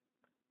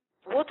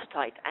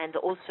watertight and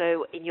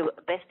also in your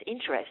best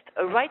interest.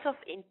 A right of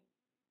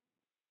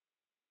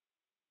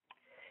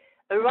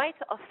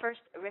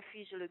first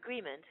refusal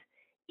agreement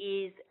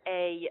is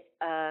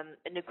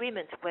an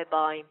agreement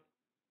whereby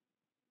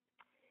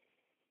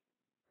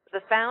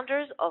the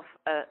founders of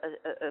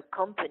a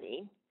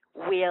company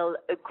will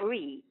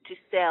agree to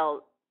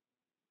sell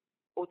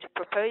or to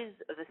propose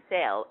the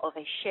sale of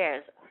their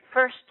shares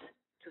first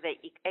to their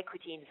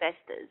equity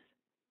investors.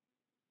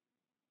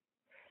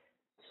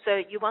 So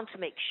you want to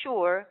make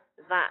sure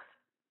that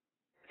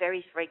there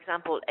is, for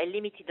example, a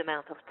limited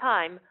amount of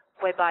time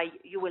whereby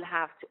you will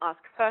have to ask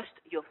first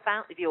your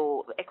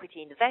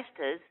equity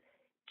investors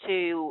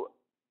to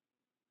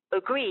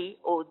agree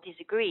or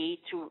disagree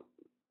to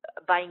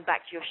buying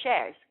back your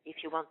shares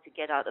if you want to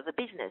get out of the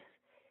business.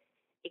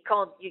 You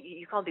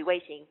can't be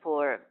waiting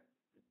for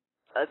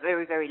a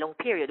very, very long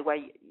period where,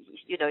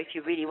 if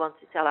you really want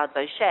to sell out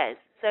those shares.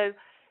 So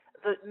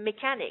the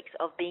mechanics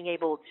of being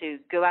able to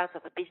go out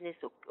of a business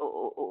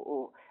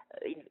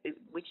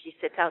which is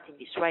set out in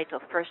this right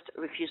of first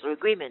refusal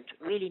agreement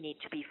really need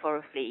to be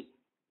thoroughly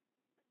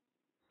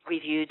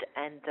reviewed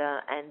and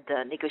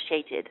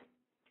negotiated.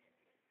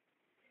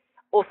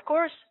 Of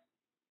course,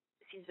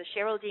 since the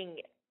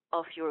shareholding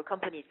of your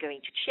company is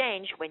going to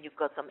change when you've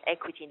got some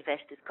equity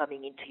investors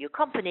coming into your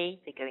company,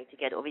 they're going to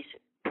get all this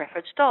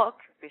preferred stock,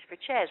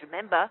 preferred shares,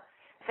 remember,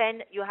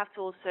 then you have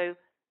to also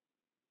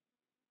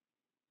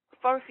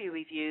thoroughly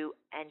review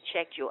and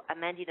check your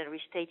amended and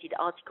restated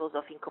articles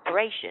of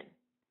incorporation.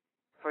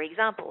 For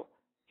example,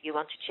 you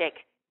want to check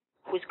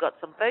who's got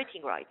some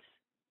voting rights.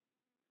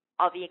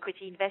 Are the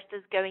equity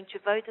investors going to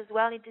vote as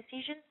well in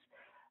decisions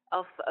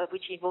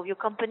which involve your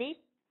company?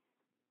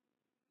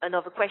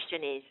 Another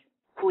question is,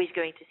 who is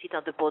going to sit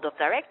on the board of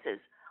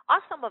directors?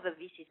 Are some of the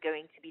VCs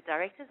going to be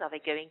directors? Are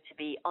they going to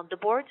be on the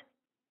board?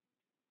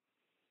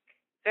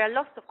 There are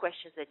lots of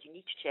questions that you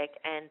need to check,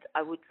 and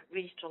I would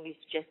really strongly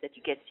suggest that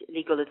you get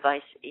legal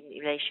advice in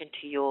relation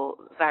to your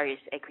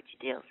various equity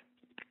deals.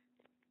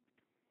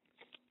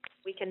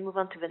 We can move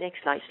on to the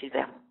next slide,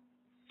 Sylvia.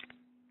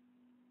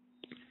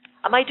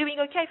 Am I doing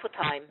okay for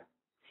time,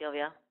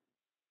 Sylvia?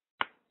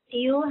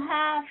 You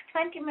have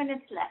 20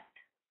 minutes left.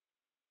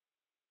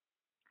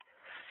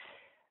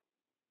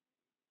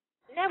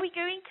 Now we're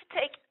going to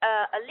take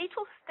a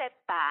little step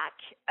back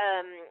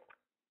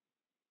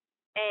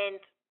and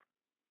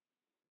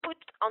put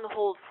on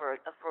hold for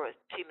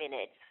 2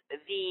 minutes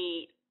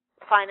the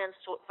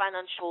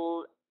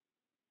financial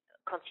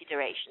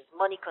considerations,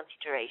 money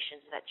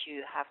considerations that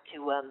you have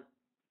to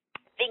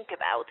think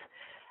about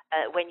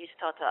when you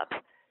start up.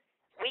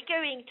 We're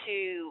going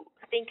to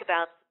think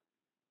about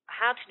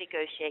how to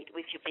negotiate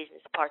with your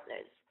business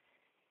partners.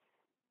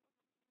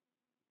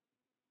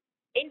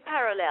 In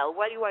parallel,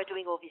 while you are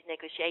doing all this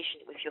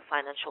negotiation with your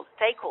financial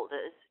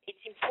stakeholders,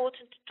 it's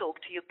important to talk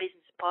to your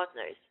business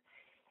partners.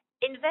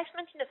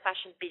 Investment in a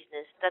fashion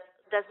business that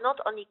does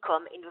not only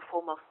come in the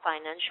form of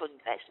financial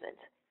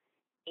investment,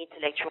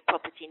 intellectual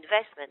property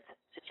investment,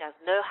 such as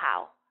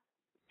know-how,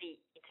 the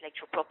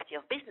intellectual property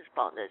of business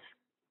partners,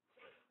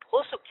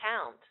 also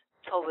count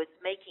towards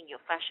making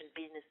your fashion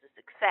business a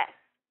success.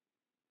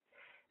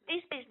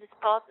 These business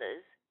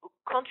partners who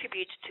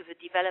contribute to the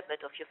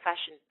development of your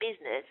fashion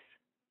business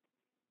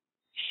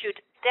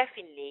should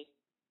definitely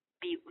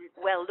be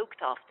well looked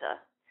after.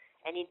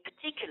 And in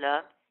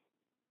particular,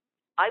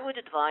 I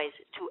would advise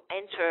to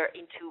enter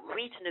into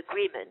written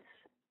agreements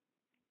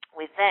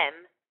with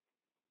them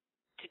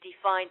to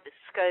define the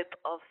scope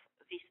of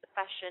this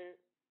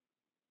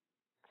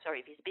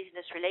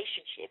business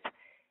relationship,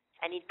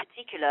 and in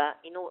particular,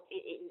 in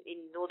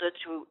order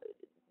to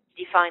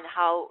define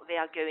how they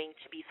are going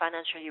to be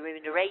financially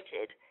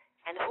remunerated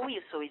and who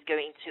also is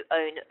going to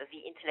own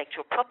the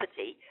intellectual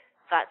property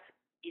that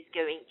is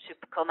going to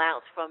come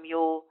out from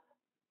your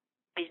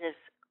business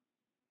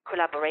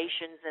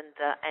collaborations and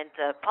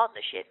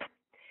partnership.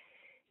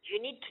 You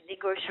need to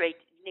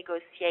negotiate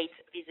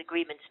these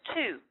agreements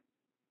too.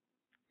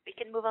 We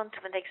can move on to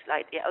the next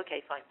slide. Yeah,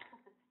 okay, fine.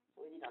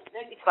 No,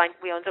 it's fine.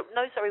 We were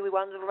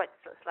on the right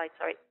slide,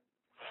 sorry.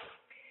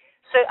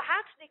 So how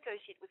to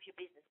negotiate with your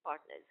business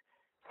partners?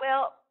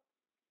 Well,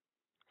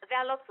 there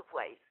are lots of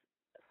ways.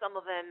 Some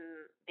of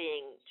them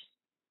being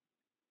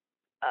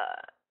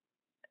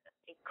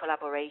in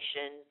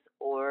collaborations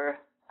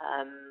or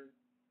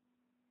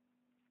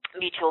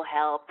mutual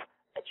help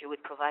that you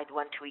would provide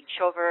one to each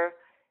other.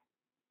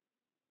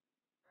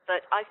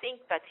 But I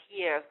think that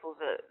here, for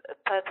the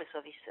purpose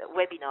of this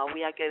webinar,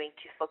 we are going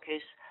to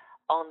focus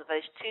on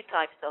those two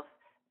types of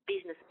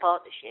business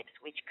partnerships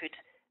which could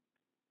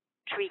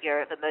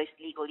trigger the most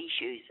legal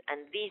issues,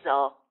 and these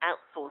are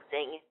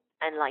outsourcing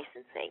and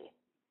licensing.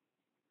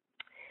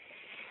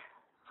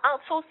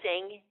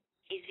 Outsourcing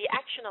is the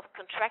action of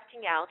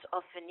contracting out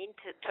of an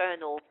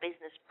internal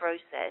business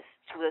process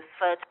to a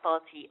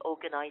third-party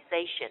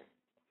organization.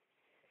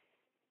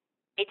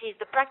 It is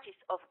the practice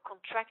of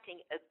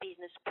contracting a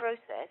business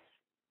process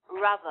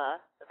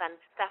rather than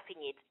staffing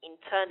it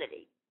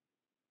internally.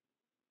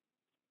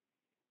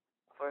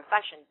 For a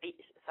fashion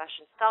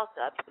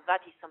startup,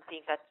 that is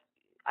something that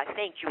I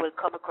think you will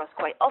come across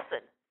quite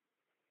often.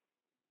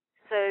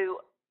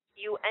 So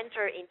you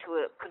enter into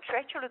a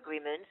contractual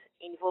agreement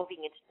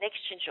involving an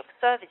exchange of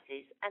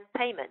services and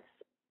payments.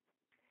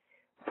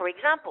 For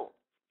example,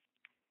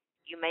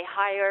 you may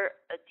hire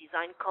a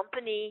design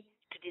company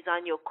to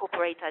design your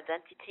corporate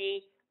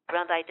identity,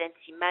 brand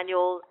identity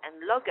manual,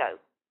 and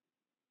logo.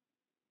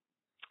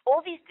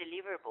 All these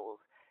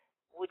deliverables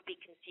would be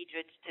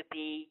considered to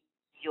be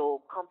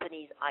your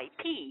company's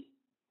IP,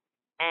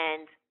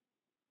 and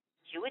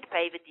you would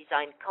pay the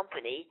design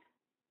company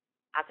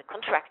as a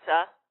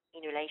contractor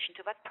in relation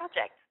to that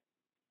project.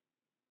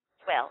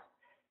 Well,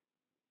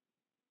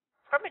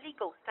 from a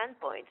legal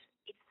standpoint,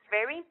 it's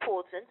very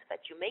important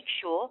that you make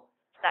sure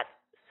that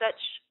such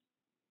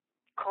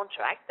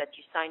contract that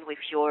you sign with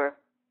your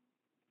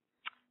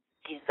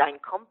design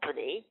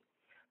company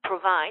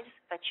provides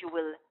that you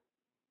will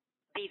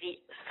be the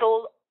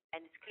sole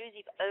and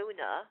exclusive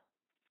owner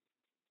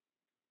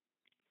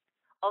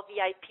of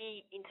the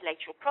IP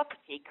intellectual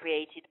property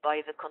created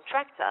by the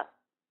contractor.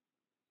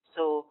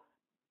 So,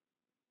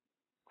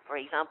 for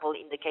example,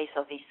 in the case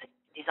of this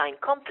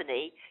design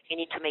company, you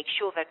need to make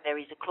sure that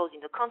there is a clause in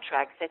the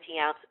contract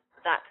setting out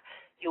that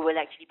you will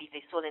actually be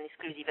the sole and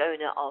exclusive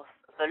owner of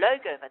the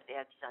logo that they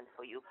have designed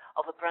for you,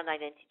 of a brand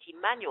identity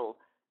manual,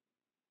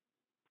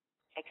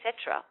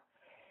 etc.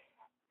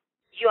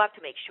 You have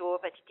to make sure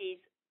that it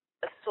is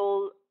a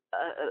sole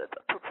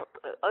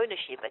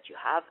ownership that you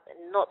have,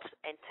 not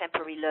a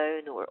temporary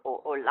loan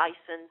or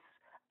license.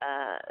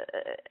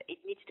 It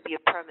needs to be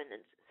a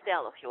permanent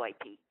sale of your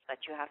IP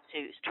that you have to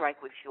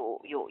strike with your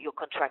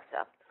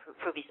contractor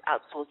through this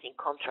outsourcing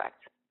contract.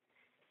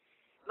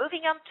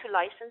 Moving on to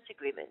license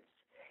agreements.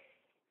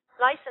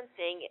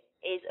 Licensing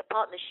is a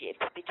partnership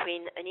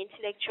between an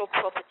intellectual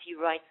property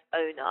rights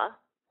owner,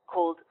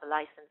 called a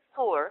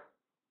licensor,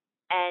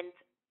 and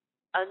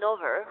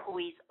another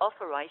who is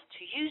authorized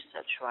to use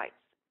such rights,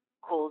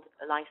 called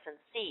a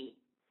licensee,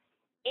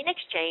 in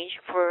exchange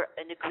for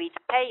an agreed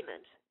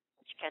payment,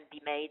 which can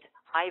be made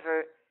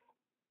either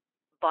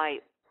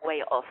by way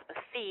of a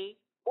fee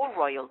or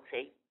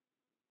royalty.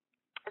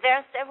 There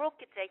are several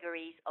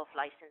categories of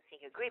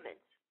licensing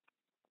agreements.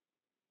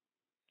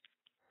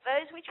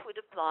 Those which would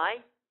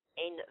apply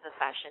in the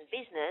fashion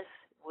business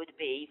would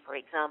be, for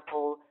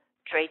example,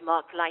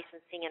 trademark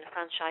licensing and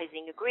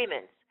franchising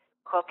agreements,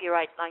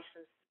 copyright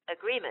license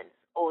agreements,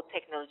 or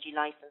technology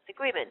license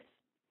agreements.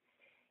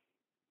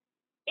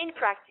 In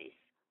practice,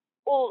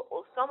 all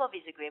or some of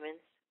these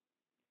agreements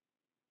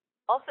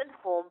often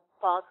form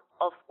part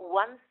of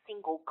one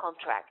single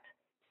contract,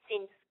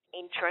 since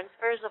in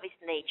transfers of its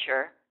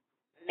nature,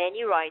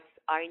 many rights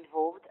are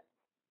involved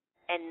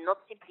and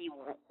not simply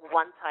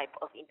one type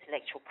of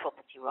intellectual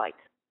property right.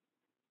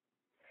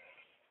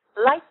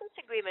 License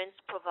agreements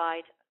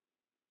provide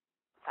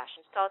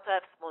fashion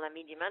startups, small and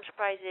medium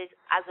enterprises,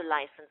 as a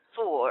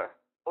licensor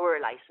or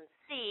a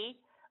licensee,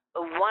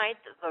 a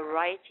wide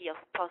variety of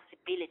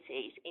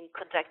possibilities in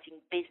conducting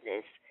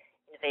business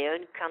in their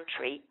own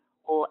country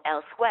or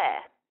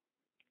elsewhere.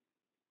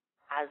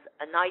 As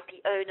an IP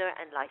owner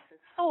and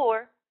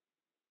licensor,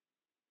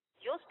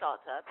 your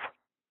startup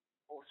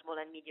or small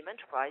and medium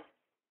enterprise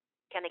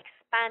can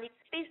expand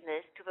its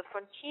business to the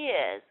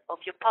frontiers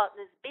of your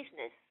partner's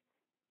business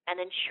and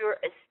ensure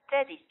a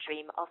steady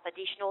stream of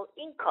additional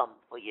income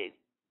for you.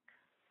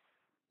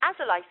 As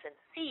a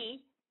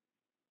licensee,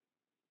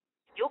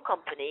 your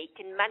company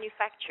can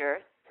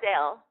manufacture,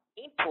 sell,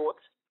 import,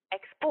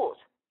 export,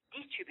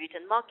 distribute,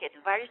 and market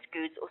various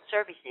goods or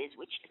services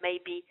which it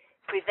may be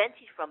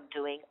prevented from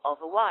doing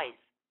otherwise.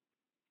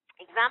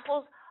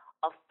 Examples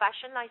of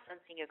fashion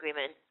licensing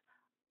agreements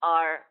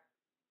are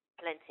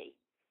plenty.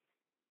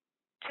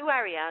 Two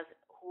areas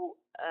who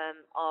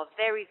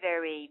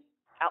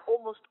are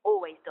almost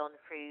always done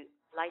through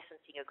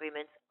licensing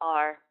agreements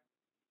are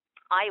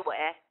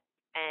eyewear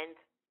and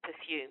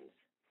perfumes.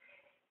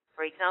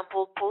 For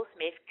example, Paul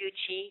Smith,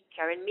 Gucci,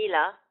 Karen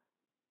Miller,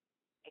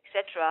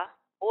 etc.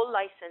 all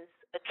license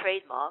a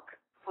trademark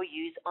for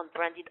use on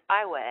branded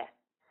eyewear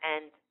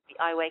and the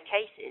eyewear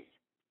cases.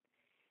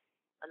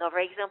 Another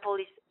example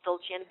is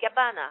Dolce &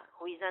 Gabbana,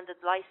 who is under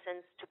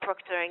license to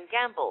Procter &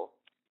 Gamble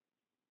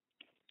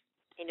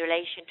in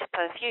relation to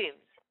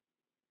perfumes.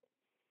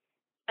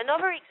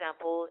 Another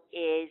example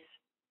is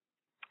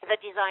a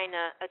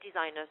designer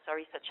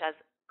such as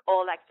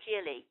Orlac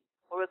Kearley,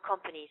 or a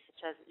company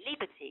such as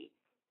Liberty,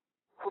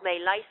 who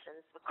may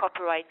license the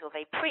copyright of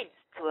a print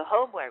to a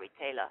homeware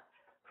retailer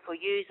for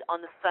use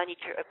on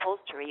furniture,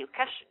 upholstery, or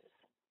cushions.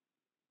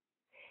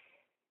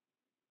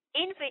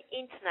 In the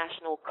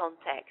international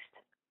context,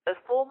 a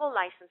formal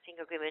licensing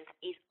agreement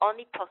is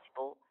only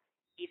possible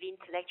if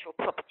intellectual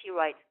property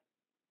rights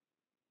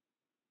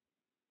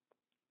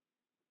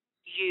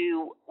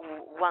you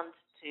want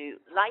to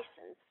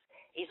license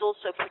is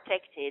also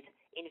protected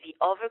in the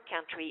other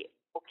country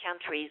or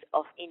countries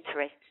of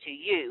interest to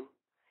you.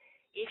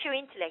 If your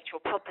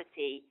intellectual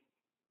property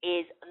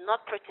is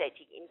not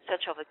protected in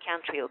such of a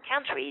country or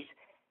countries,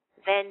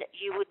 then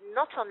you would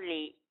not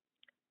only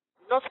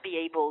not be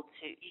able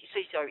to,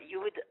 you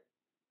would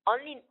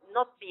only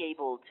not be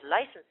able to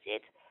license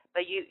it,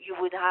 but you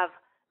would have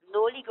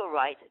no legal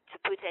right to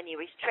put any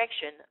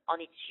restriction on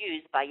its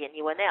use by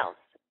anyone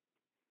else.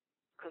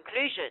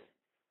 Conclusion: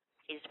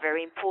 is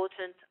very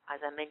important,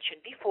 as I mentioned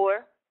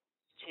before,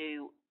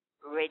 to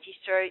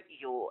register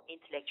your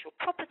intellectual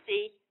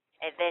property,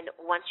 and then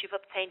once you've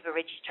obtained the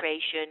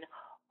registration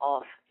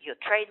of your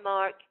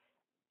trademark,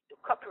 your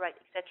copyright,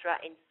 etc.,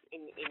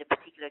 in a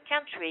particular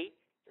country,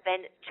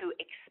 then to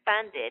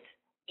expand it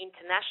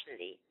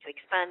internationally, to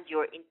expand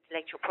your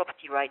intellectual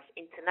property rights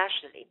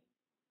internationally.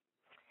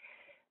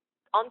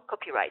 On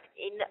copyright,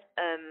 in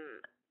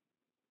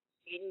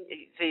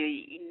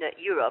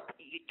Europe,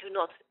 you do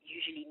not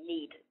usually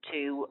need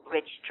to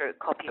register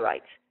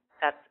copyright.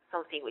 That's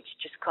something which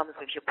just comes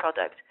with your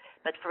product.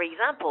 But for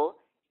example,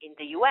 in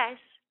the US,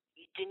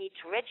 you do need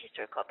to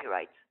register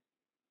copyright.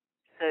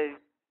 So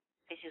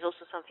this is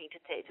also something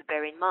to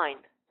bear in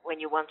mind when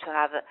you want to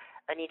have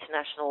an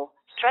international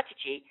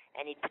strategy,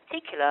 and in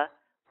particular,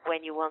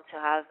 when you want to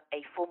have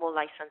a formal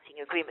licensing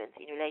agreement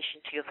in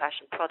relation to your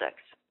fashion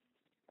products.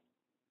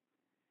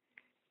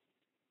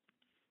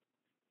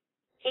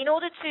 In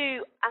order to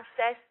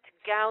assess, to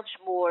gauge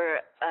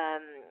more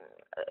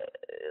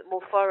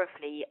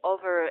thoroughly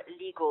over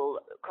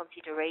legal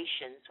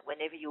considerations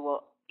whenever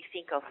you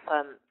think of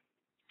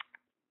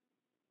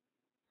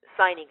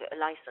signing a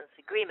license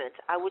agreement,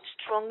 I would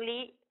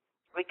strongly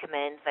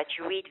recommend that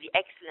you read the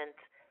excellent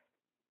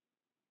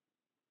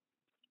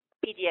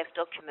PDF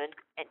document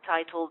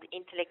entitled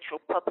Intellectual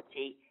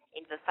Property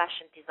in the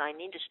Fashion Design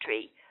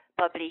Industry,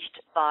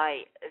 published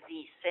by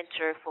the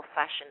Center for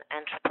Fashion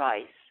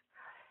Enterprise.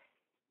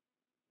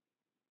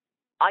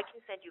 I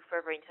can send you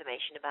further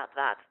information about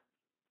that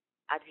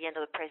at the end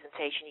of the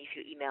presentation if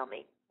you email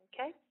me.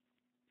 Okay?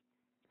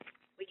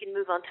 We can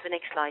move on to the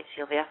next slide,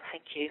 Sylvia.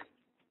 Thank you.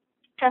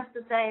 Just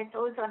to say, it's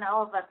also on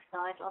our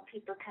website, or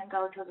people can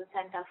go to the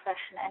Center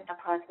Fashion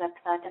Enterprise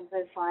website and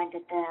will find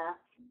it there.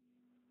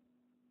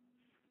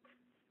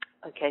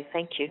 Okay,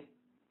 thank you.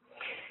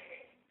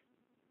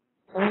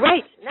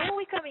 Right, now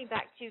we're coming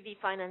back to the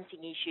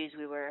financing issues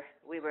we were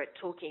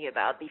talking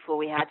about before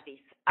we had this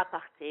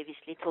aparté, this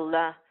little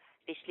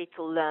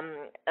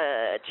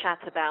chat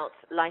about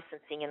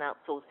licensing and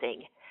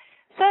outsourcing.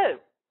 So,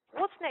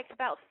 what's next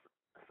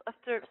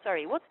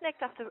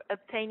after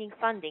obtaining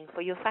funding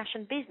for your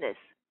fashion business?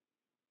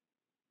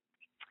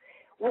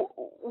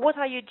 What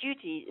are your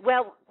duties?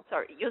 Well,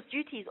 your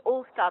duties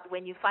all start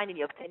when you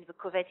finally obtain the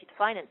coveted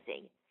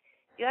financing.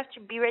 You have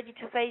to be ready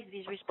to face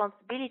these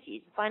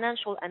responsibilities,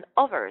 financial and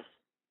others.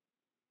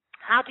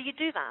 How do you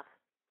do that?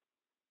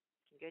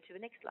 You can go to the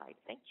next slide.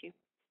 Thank you.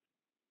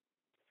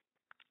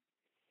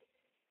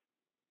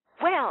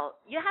 Well,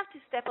 you have to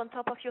step on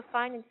top of your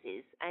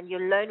finances and your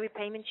loan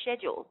repayment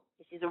schedule.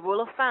 This is a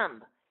rule of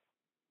thumb.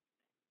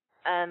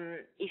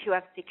 If you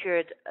have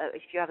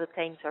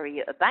obtained,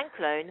 a bank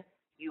loan,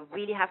 you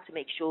really have to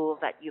make sure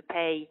that you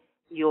pay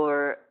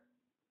your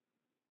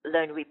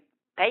loan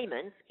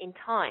repayments in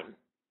time.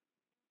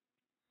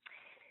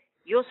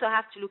 You also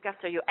have to look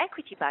after your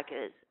equity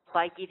backers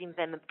by giving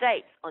them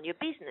updates on your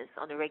business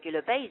on a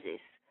regular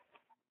basis.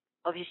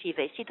 Obviously, if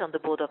they sit on the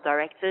board of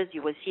directors,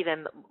 you will see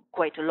them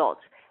quite a lot.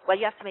 Well,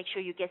 you have to make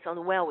sure you get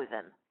on well with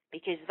them,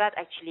 because that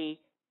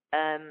actually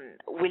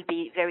will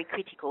be very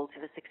critical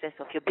to the success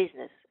of your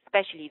business,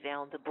 especially if they're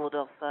on the board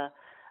of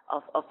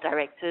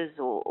directors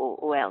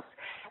or else.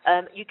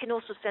 You can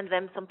also send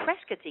them some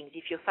press cuttings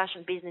if your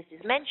fashion business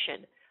is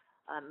mentioned.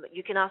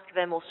 You can ask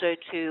them also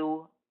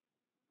to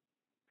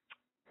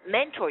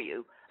mentor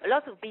you. A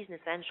lot of business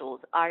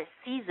angels are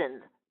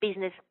seasoned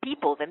business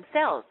people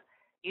themselves.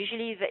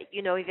 Usually, if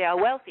they are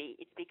wealthy,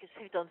 it's because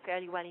they've done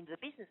fairly well in the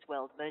business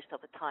world most of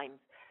the time.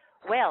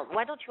 Well,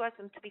 why don't you ask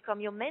them to become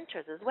your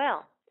mentors as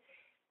well?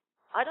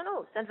 I don't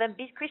know, send them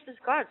big Christmas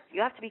cards.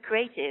 You have to be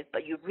creative,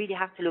 but you really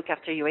have to look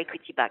after your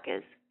equity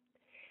backers.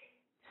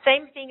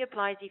 Same thing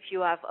applies if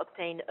you have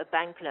obtained a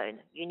bank loan.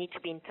 You need to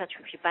be in touch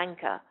with your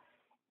banker.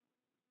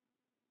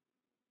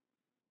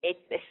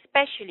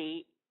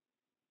 Especially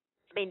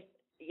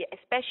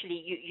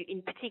you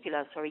in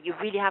particular, you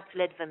really have to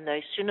let them know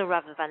sooner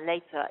rather than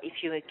later if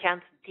you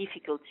encounter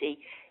difficulty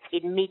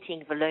in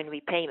meeting the loan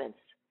repayments.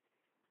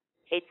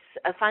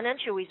 A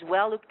financial who is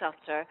well looked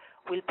after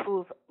will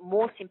prove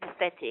more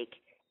sympathetic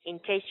in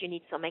case you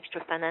need some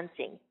extra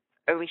financing,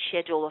 a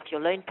reschedule of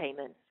your loan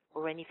payments,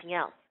 or anything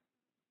else.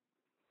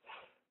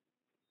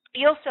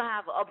 You also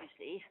have,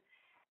 obviously,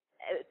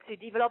 to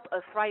develop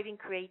a thriving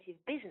creative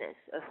business,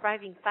 a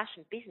thriving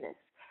fashion business.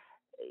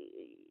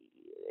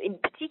 In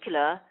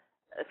particular,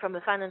 from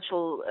a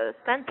financial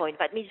standpoint,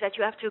 that means that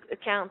you have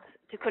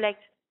to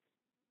collect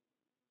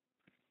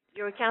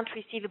your account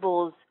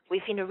receivables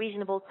within a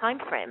reasonable time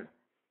frame.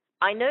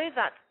 I know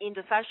that in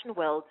the fashion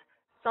world,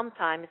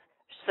 sometimes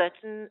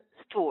certain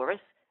stores,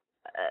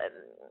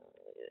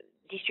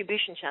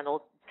 distribution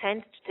channels,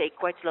 tend to take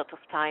quite a lot of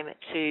time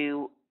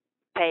to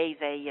pay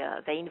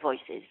their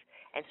invoices,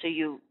 and so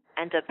you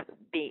end up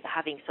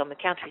having some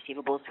account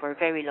receivables for a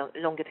very long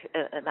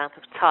amount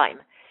of time.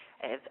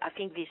 I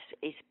think this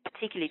is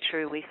particularly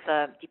true with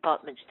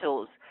department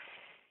stores.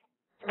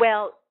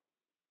 Well,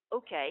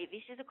 okay,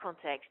 this is a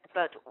context,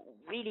 but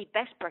really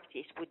best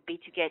practice would be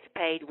to get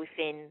paid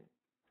within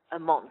a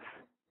month,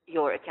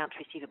 your account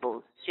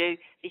receivables. So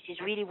this is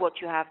really what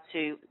you have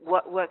to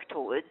work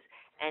towards,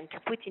 and to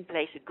put in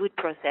place a good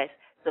process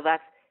so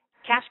that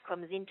cash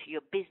comes into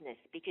your business,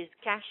 because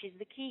cash is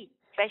the key,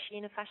 especially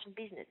in a fashion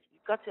business.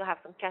 You've got to have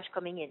some cash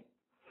coming in.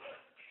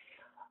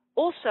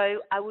 Also,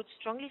 I would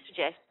strongly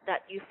suggest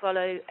that you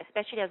follow,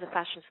 especially as a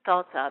fashion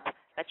startup,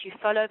 that you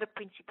follow the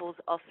principles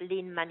of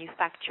lean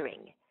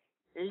manufacturing.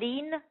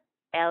 Lean,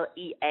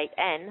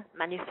 L-E-A-N,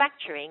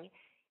 manufacturing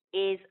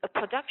is a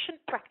production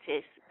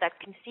practice that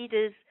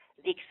considers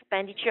the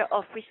expenditure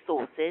of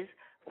resources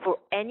for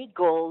any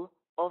goal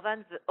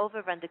other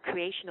than the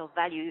creation of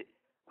value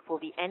for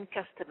the end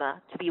customer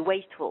to be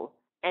wasteful,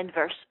 and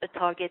thus a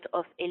target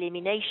of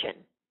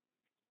elimination.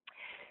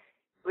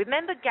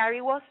 Remember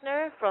Gary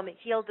Wasner from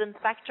Hilden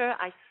Factor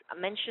I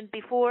mentioned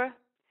before?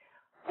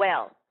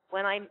 Well,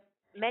 when I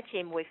met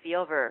him with the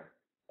other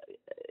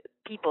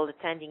people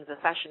attending the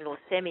Fashion Law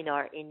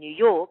Seminar in New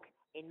York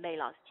in May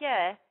last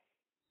year,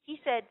 he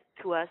said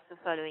to us the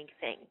following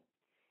thing.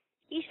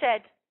 He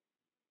said,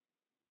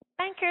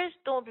 bankers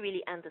don't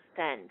really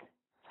understand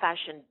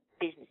fashion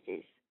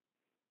businesses.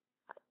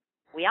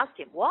 We asked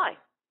him, why?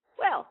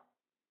 Well,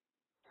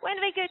 when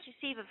they go to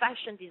see the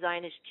fashion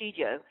designer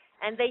studio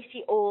and they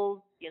see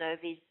all,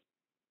 these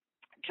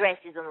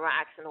dresses on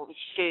racks and all these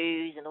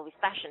shoes and all these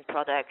fashion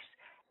products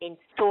in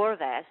store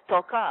there,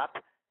 stock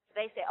up,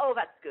 they say, oh,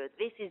 that's good.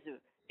 This is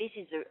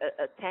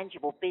a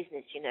tangible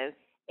business,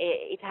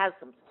 It has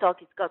some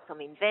stock, it's got some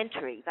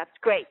inventory. That's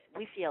great.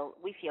 We feel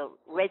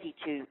ready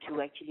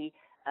to actually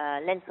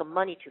lend some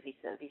money to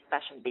this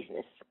fashion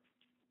business.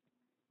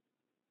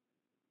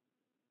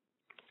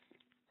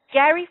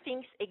 Gary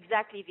thinks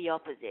exactly the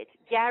opposite.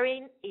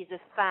 Gary is a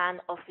fan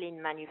of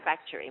lean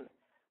manufacturing.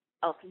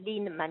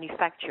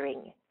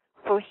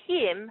 For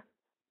him,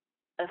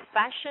 a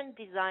fashion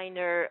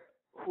designer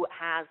who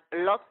has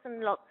lots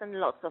and lots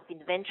and lots of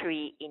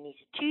inventory in his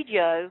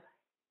studio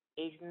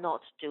is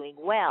not doing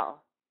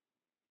well,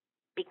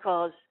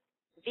 because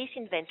this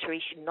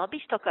inventory should not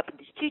be stocked up in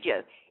the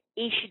studio.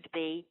 It should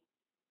be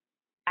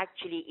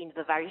actually in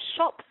the various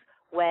shops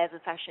where the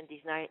fashion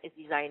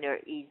designer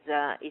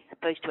is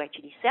supposed to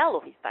actually sell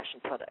all his fashion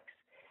products.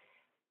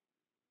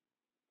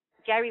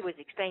 Gary was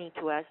explaining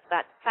to us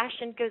that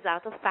fashion goes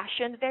out of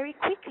fashion very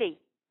quickly.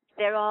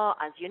 There are,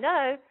 as you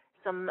know,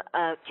 some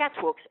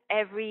catwalks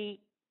every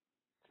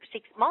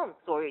 6 months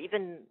or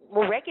even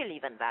more regularly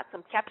than that.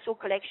 Some capsule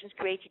collections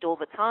created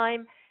over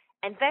time,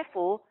 and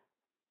therefore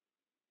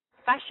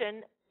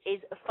fashion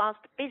is a fast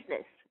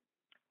business.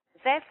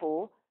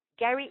 Therefore,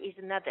 Gary is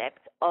an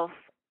adept of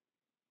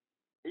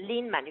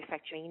lean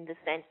manufacturing in the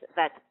sense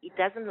that he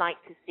doesn't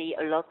like to see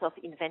a lot of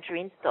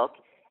inventory in stock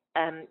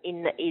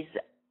in his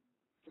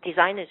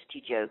designer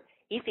studio.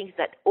 He thinks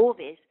that all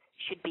this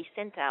should be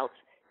sent out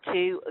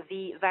to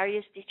the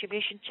various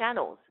distribution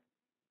channels.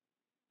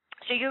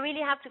 So you really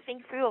have to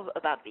think through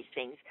about these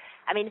things.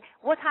 I mean,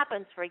 what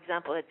happens, for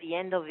example, at the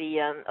end of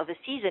the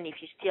season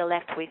if you're still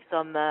left with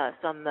some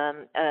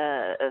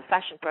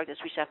fashion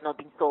products which have not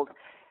been sold?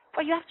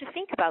 Well, you have to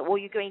think about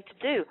what you're going to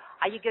do.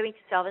 Are you going to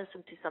sell them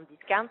to some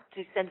discounts,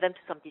 to send them to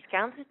some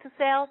discounters to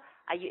sell?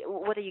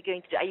 What are you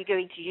going to do? Are you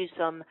going to use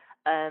some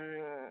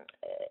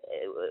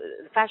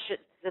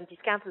some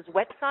discounters'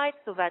 websites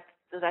so that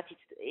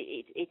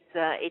it's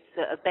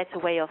a better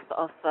way of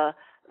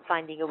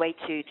finding a way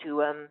to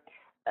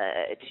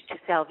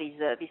sell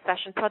these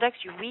fashion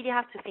products? You really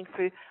have to think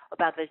through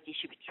about those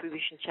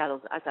distribution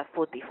channels, as I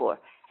thought before.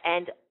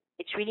 And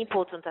it's really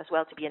important as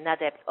well to be an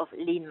adept of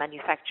lean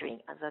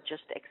manufacturing, as I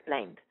just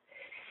explained.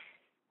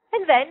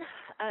 And then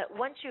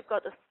once you've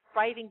got a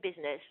thriving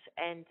business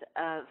and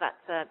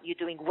that you're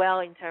doing well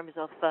in terms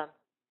of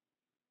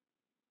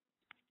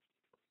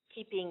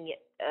keeping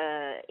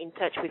in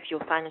touch with your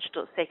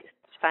financial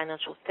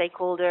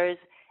stakeholders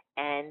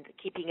and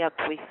keeping up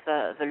with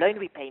the loan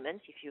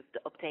repayments, if you've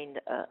obtained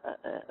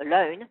a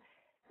loan,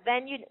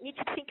 then you need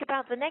to think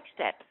about the next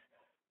steps.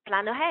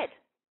 Plan ahead.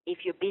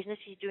 If your business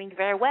is doing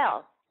very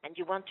well and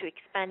you want to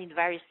expand in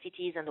various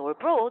cities and or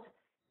abroad,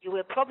 you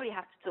will probably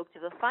have to talk to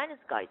the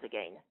finance guys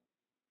again.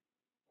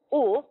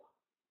 Or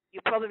you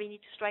probably need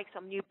to strike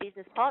some new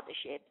business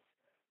partnerships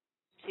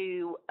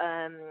to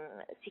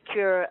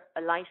secure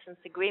a license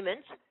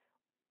agreement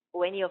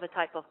or any other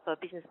type of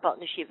business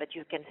partnership that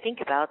you can think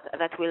about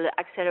that will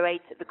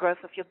accelerate the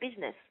growth of your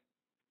business.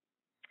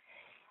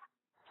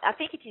 I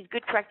think it is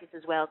good practice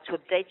as well to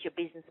update your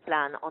business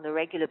plan on a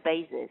regular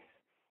basis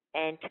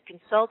and to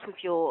consult with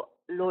your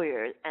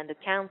lawyer and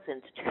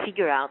accountant to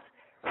figure out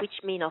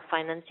which mean of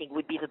financing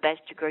would be the best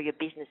to grow your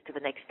business to the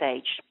next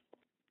stage.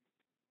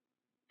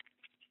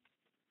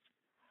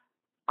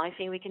 I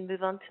think we can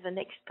move on to the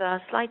next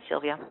slide,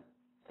 Sylvia.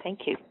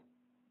 Thank you.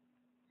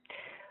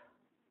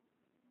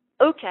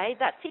 Okay,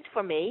 that's it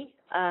for me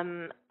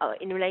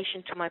in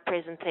relation to my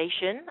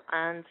presentation,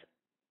 and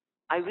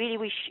I really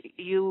wish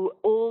you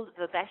all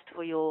the best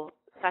for your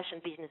fashion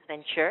business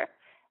venture,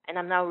 and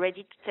I'm now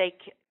ready to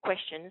take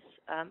questions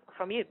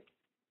from you.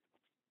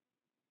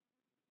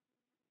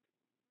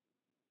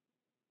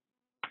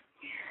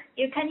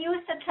 You can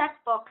use the chat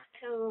box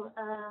to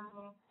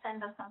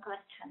send us some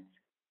questions.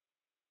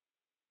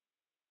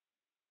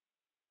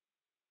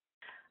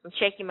 I'm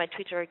checking my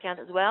Twitter account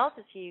as well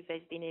to see if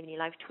there's been any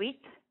live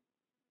tweets.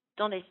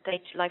 Don't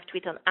hesitate to live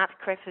tweet on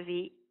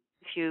 @Crefovi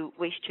if you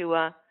wish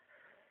to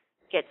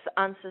get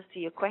answers to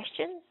your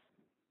questions.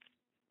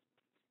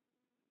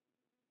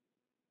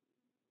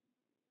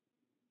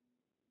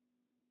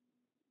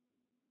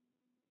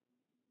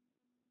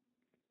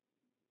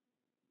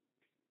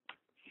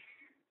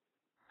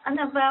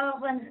 Annabelle,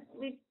 when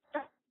we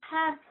don't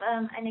have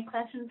any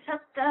questions,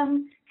 just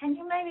can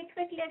you maybe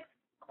quickly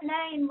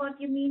explain what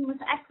you mean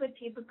with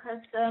equity?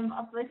 Because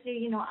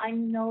obviously, I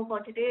know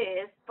what it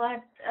is,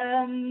 but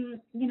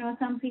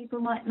some people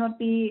might not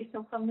be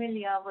so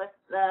familiar with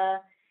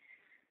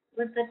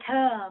the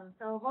term.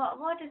 So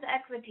what is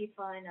equity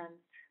finance?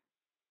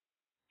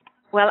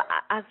 Well,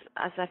 as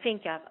I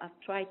think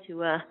I've tried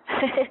to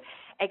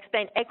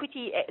explain,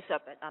 equity.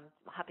 But I'm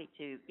happy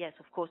to, yes,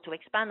 of course, to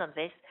expand on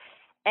this.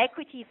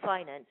 Equity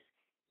finance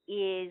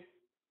is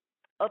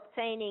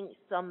obtaining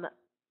some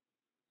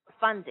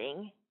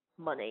funding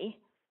money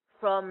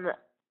from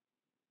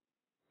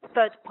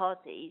third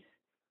parties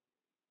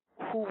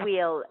who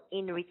will,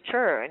 in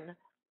return,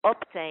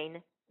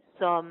 obtain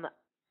some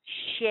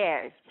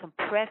shares, some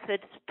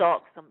preferred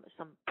stock,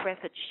 some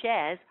preferred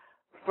shares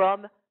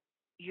from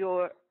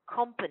your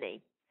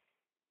company.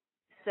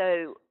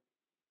 So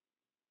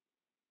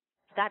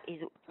that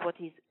is what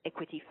is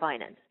equity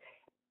finance.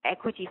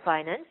 Equity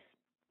finance,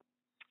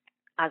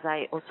 as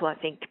I also, I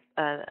think,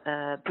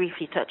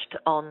 briefly touched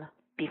on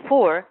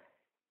before,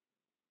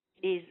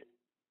 is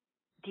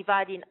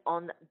divided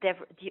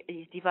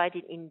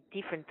in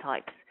different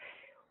types.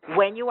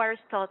 When you are a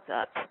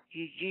startup,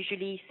 you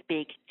usually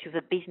speak to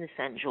the business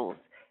angels,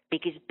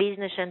 because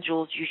business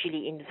angels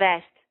usually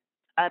invest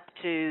up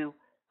to,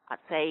 I'd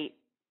say,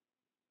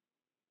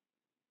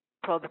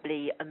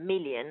 probably $1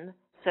 million,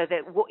 so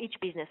that each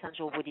business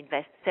angel would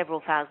invest several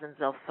thousands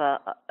of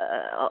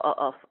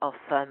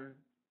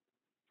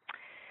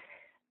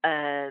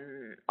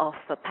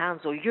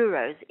pounds or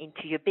euros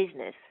into your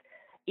business.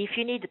 If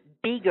you need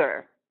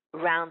bigger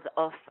rounds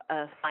of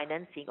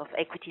financing, of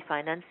equity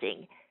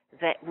financing,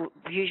 that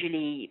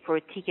usually for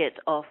a ticket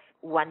of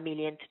 1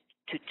 million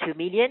to 2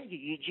 million,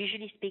 you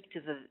usually speak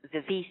to the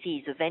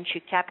VCs, the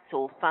venture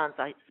capital funds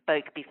I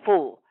spoke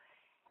before.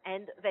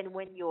 And then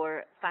when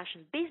your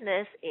fashion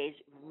business is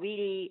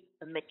really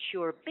a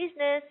mature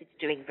business, it's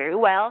doing very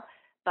well,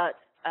 but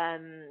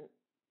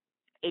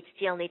it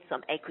still needs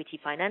some equity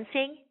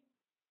financing,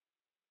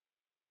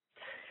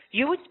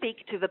 you would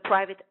speak to the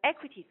private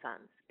equity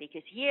funds,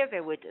 because here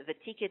the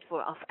ticket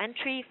of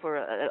entry for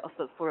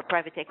a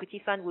private equity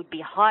fund would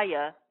be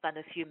higher than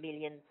a few £1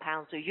 million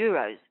or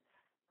euros.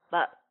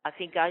 But I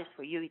think, guys,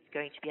 for you, it's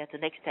going to be at the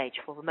next stage.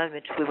 For the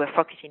moment, we were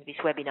focusing this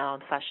webinar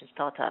on fashion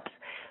startups.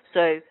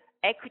 So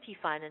equity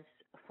finance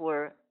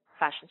for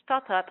fashion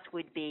startups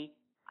would be,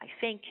 I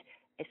think,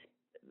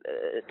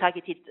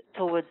 targeted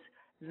towards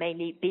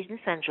mainly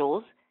business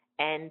angels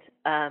and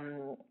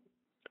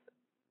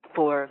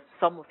for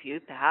some of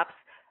you, perhaps,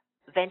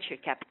 venture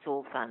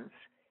capital funds.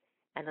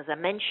 And as I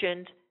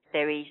mentioned,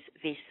 there is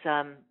this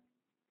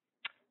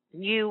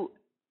new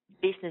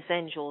business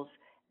angels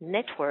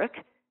network.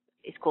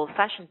 It's called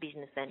Fashion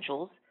Business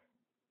Angels,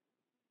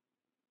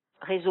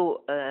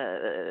 Réseau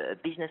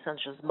Business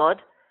Angels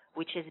Mod,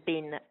 which has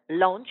been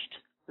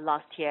launched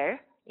last year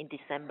in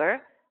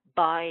December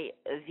by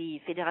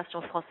the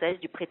Fédération Française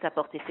du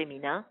Prêt-à-Porter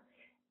Féminin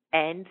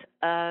and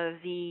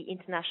the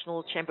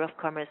International Chamber of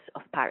Commerce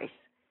of Paris.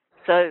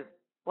 So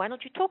why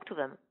don't you talk to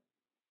them?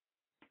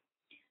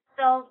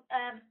 So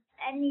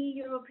any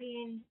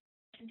European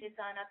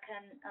designer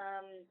can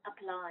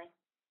apply?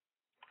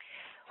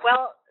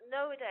 Well,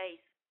 nowadays,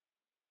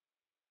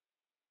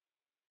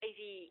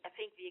 I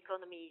think the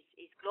economy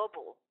is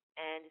global,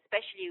 and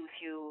especially if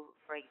you,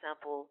 for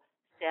example,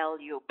 sell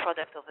your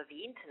product over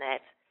the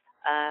internet,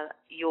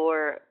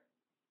 your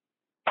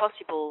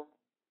possible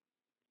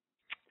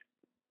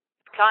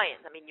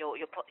clients,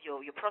 your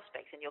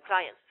prospects and your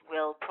clients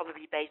will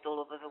probably be based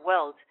all over the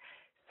world.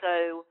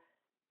 So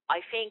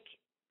I think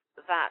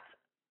that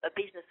a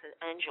business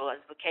angel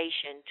has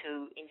vocation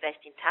to invest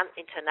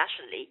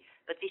internationally,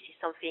 but this is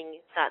something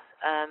that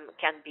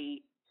can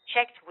be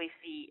checked with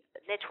the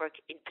network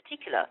in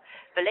particular.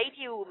 The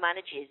lady who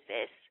manages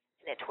this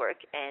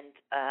network and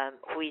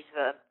who is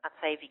the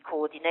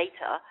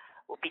coordinator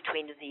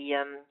between the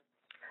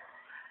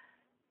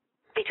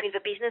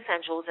business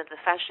angels and the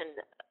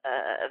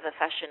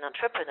fashion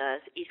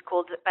entrepreneurs is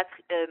called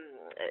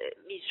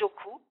Ms.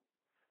 Joku.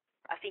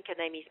 I think her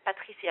name is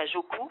Patricia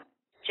Joku,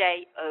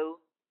 Jokhoo,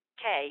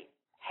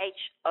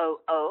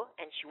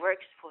 and she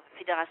works for the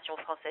Fédération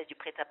Française du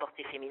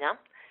Prêt-à-Porter Féminin.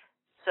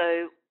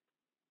 So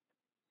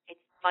it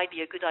might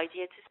be a good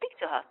idea to speak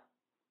to her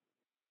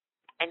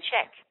and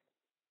check.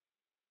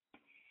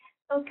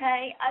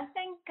 Okay, I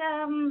think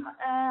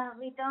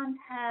we don't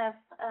have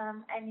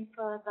any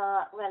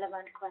further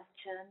relevant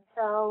questions.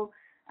 So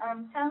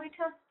shall we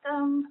just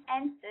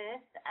end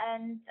this?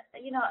 And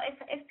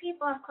if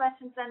people have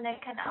questions, then they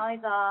can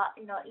either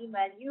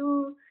email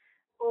you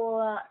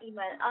or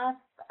email us,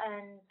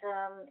 and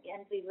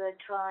we will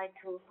try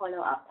to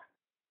follow up.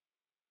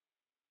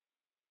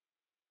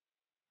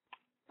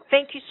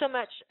 Thank you so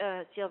much,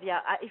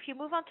 Sylvia. If you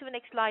move on to the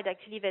next slide,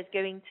 actually, there's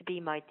going to be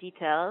my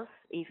details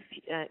if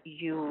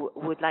you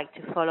would like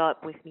to follow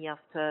up with me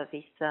after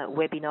this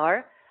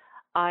webinar.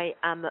 I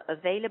am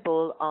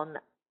available on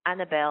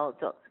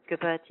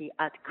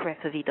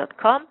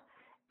annabelle.gauberti@crefovi.com,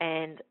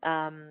 and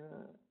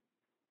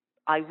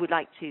I would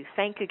like to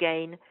thank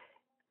again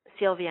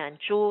Sylvia and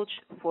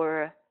George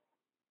for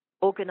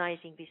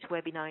organizing this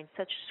webinar in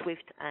such a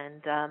swift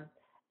and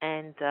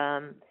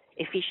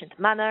efficient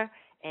manner,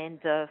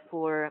 and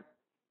for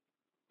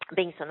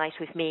being so nice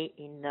with me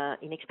in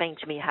explaining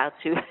to me how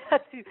to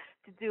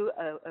do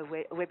a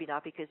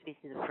webinar, because this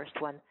is the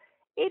first one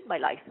in my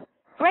life.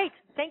 Great,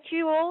 thank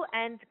you all,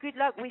 and good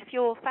luck with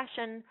your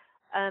fashion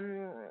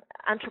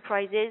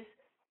enterprises.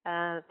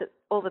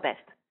 All the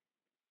best.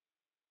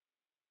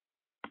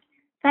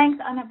 Thanks,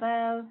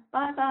 Annabelle.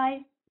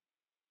 Bye-bye.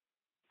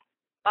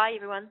 Bye,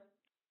 everyone.